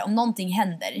att det är så här, om någonting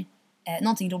händer,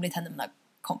 någonting roligt händer med mina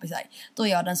kompisar, då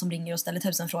är jag den som ringer och ställer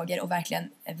 1000 frågor och verkligen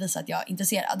visar att jag är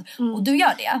intresserad. Och du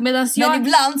gör det. Men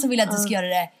ibland så vill jag att du ska göra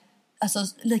det alltså,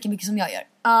 lika mycket som jag gör.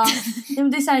 Ja,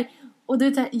 men det är så här, och du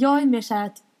vet, jag är mer så här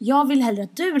att jag vill hellre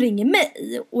att du ringer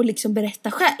mig och liksom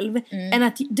berättar själv, än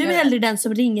att du är hellre den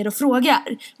som ringer och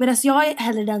frågar. Medan jag är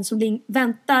hellre den som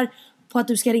väntar på att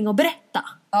du ska ringa och berätta.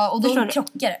 Ja, och då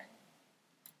krockar det.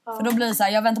 För då blir det så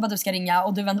här, jag väntar på att du ska ringa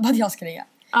och du väntar på att jag ska ringa.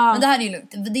 Men det här är ju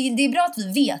lugnt. Det är bra att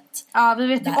vi vet. Ja, vi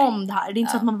vet ju om det här. Det är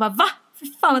inte så att man bara, va? För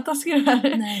fan vad taskigt det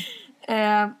här. Nej.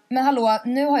 Men hallå,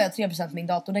 nu har jag 3% på min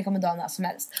dator. Den kommer dö när som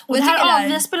helst. Och det här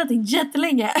vi har spelat in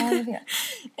jättelänge. Ja, jag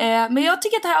vet. Men jag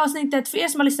tycker att det här avsnittet, för er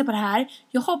som har lyssnat på det här,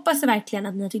 jag hoppas verkligen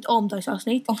att ni har tyckt om dagens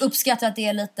avsnitt. Och uppskattar att det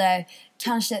är lite,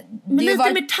 kanske... Men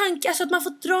lite mer tanke, alltså att man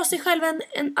får dra sig själv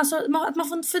alltså att man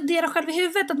får fundera själv i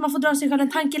huvudet. Att man får dra sig själv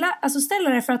en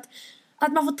tankeställare för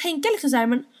att man får tänka liksom så här,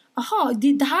 men aha,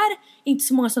 det här är inte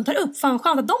så många som tar upp. Fan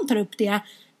skönt att de tar upp det.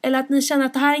 Eller att ni känner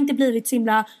att det här inte blivit så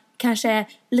himla kanske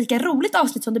lika roligt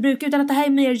avsnitt som det brukar, utan att det här är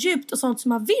mer djupt och sånt som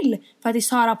man vill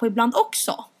faktiskt höra på ibland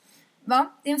också.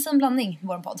 Va? Det är en fin blandning,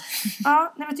 vår podd.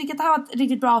 Ja, jag tycker att det här var ett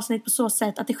riktigt bra avsnitt på så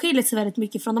sätt att det skiljer sig väldigt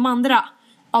mycket från de andra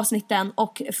avsnitten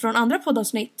och från andra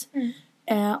poddavsnitt.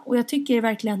 Och jag tycker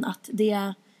verkligen att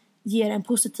det ger en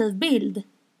positiv bild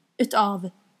utav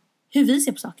hur vi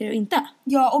ser på saker och inte.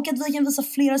 Ja, och att vi kan visa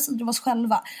flera sidor av oss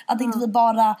själva. Att inte vi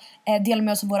bara delar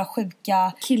med oss av våra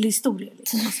sjuka killhistorier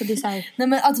liksom. Alltså det är så här, nej,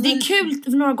 men att det är kul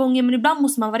för några gånger, men ibland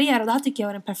måste man variera. Och det här tycker jag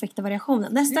är den perfekta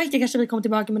variationen. Nästa vecka kanske vi kommer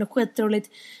tillbaka med något skitroligt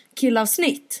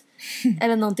killavsnitt.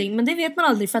 Eller någonting. Men det vet man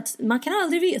aldrig, för att man kan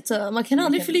aldrig veta. Man kan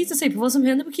aldrig förlita sig på vad som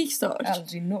händer på Kickstart.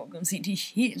 Aldrig någonsin. Det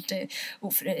är helt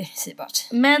oförutsägbart.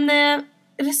 Men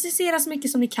recensera så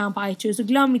mycket som ni kan på iTunes. Och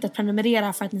glöm inte att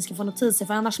prenumerera för att ni ska få notiser.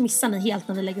 För annars missar ni helt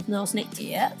när vi lägger upp nya avsnitt.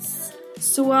 Yes.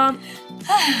 Så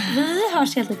vi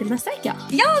hörs helt enkelt nästa vecka.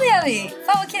 Ja, det gör vi.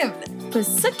 Fan vad kul.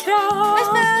 Puss och kram. Puss,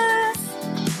 puss.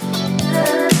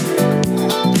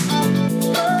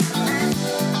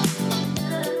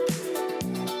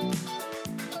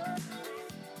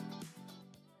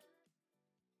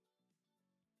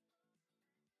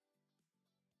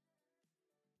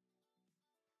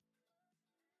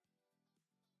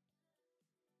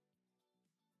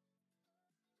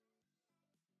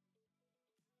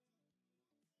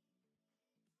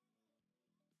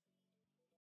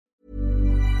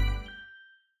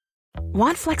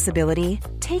 Want flexibility?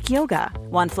 Take yoga.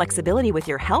 Want flexibility with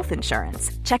your health insurance?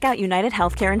 Check out United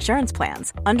Healthcare Insurance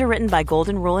Plans. Underwritten by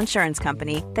Golden Rule Insurance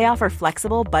Company, they offer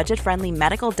flexible, budget-friendly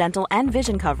medical, dental, and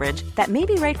vision coverage that may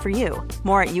be right for you.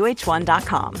 More at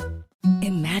uh1.com.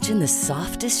 Imagine the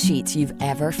softest sheets you've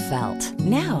ever felt.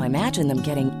 Now imagine them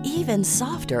getting even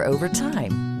softer over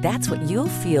time. That's what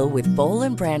you'll feel with Boll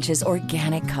 & Branch's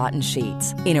organic cotton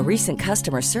sheets. In a recent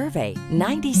customer survey,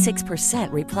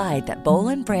 96% replied that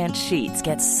Boll & Branch sheets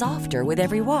get softer with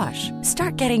every wash.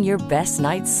 Start getting your best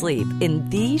night's sleep in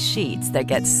these sheets that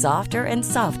get softer and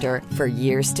softer for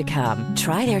years to come.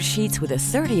 Try their sheets with a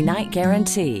 30-night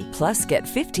guarantee. Plus, get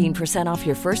 15% off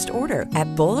your first order at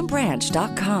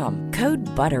bollandbranch.com. Code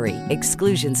BUTTERY.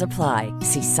 Exclusions apply.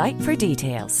 See site for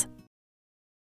details.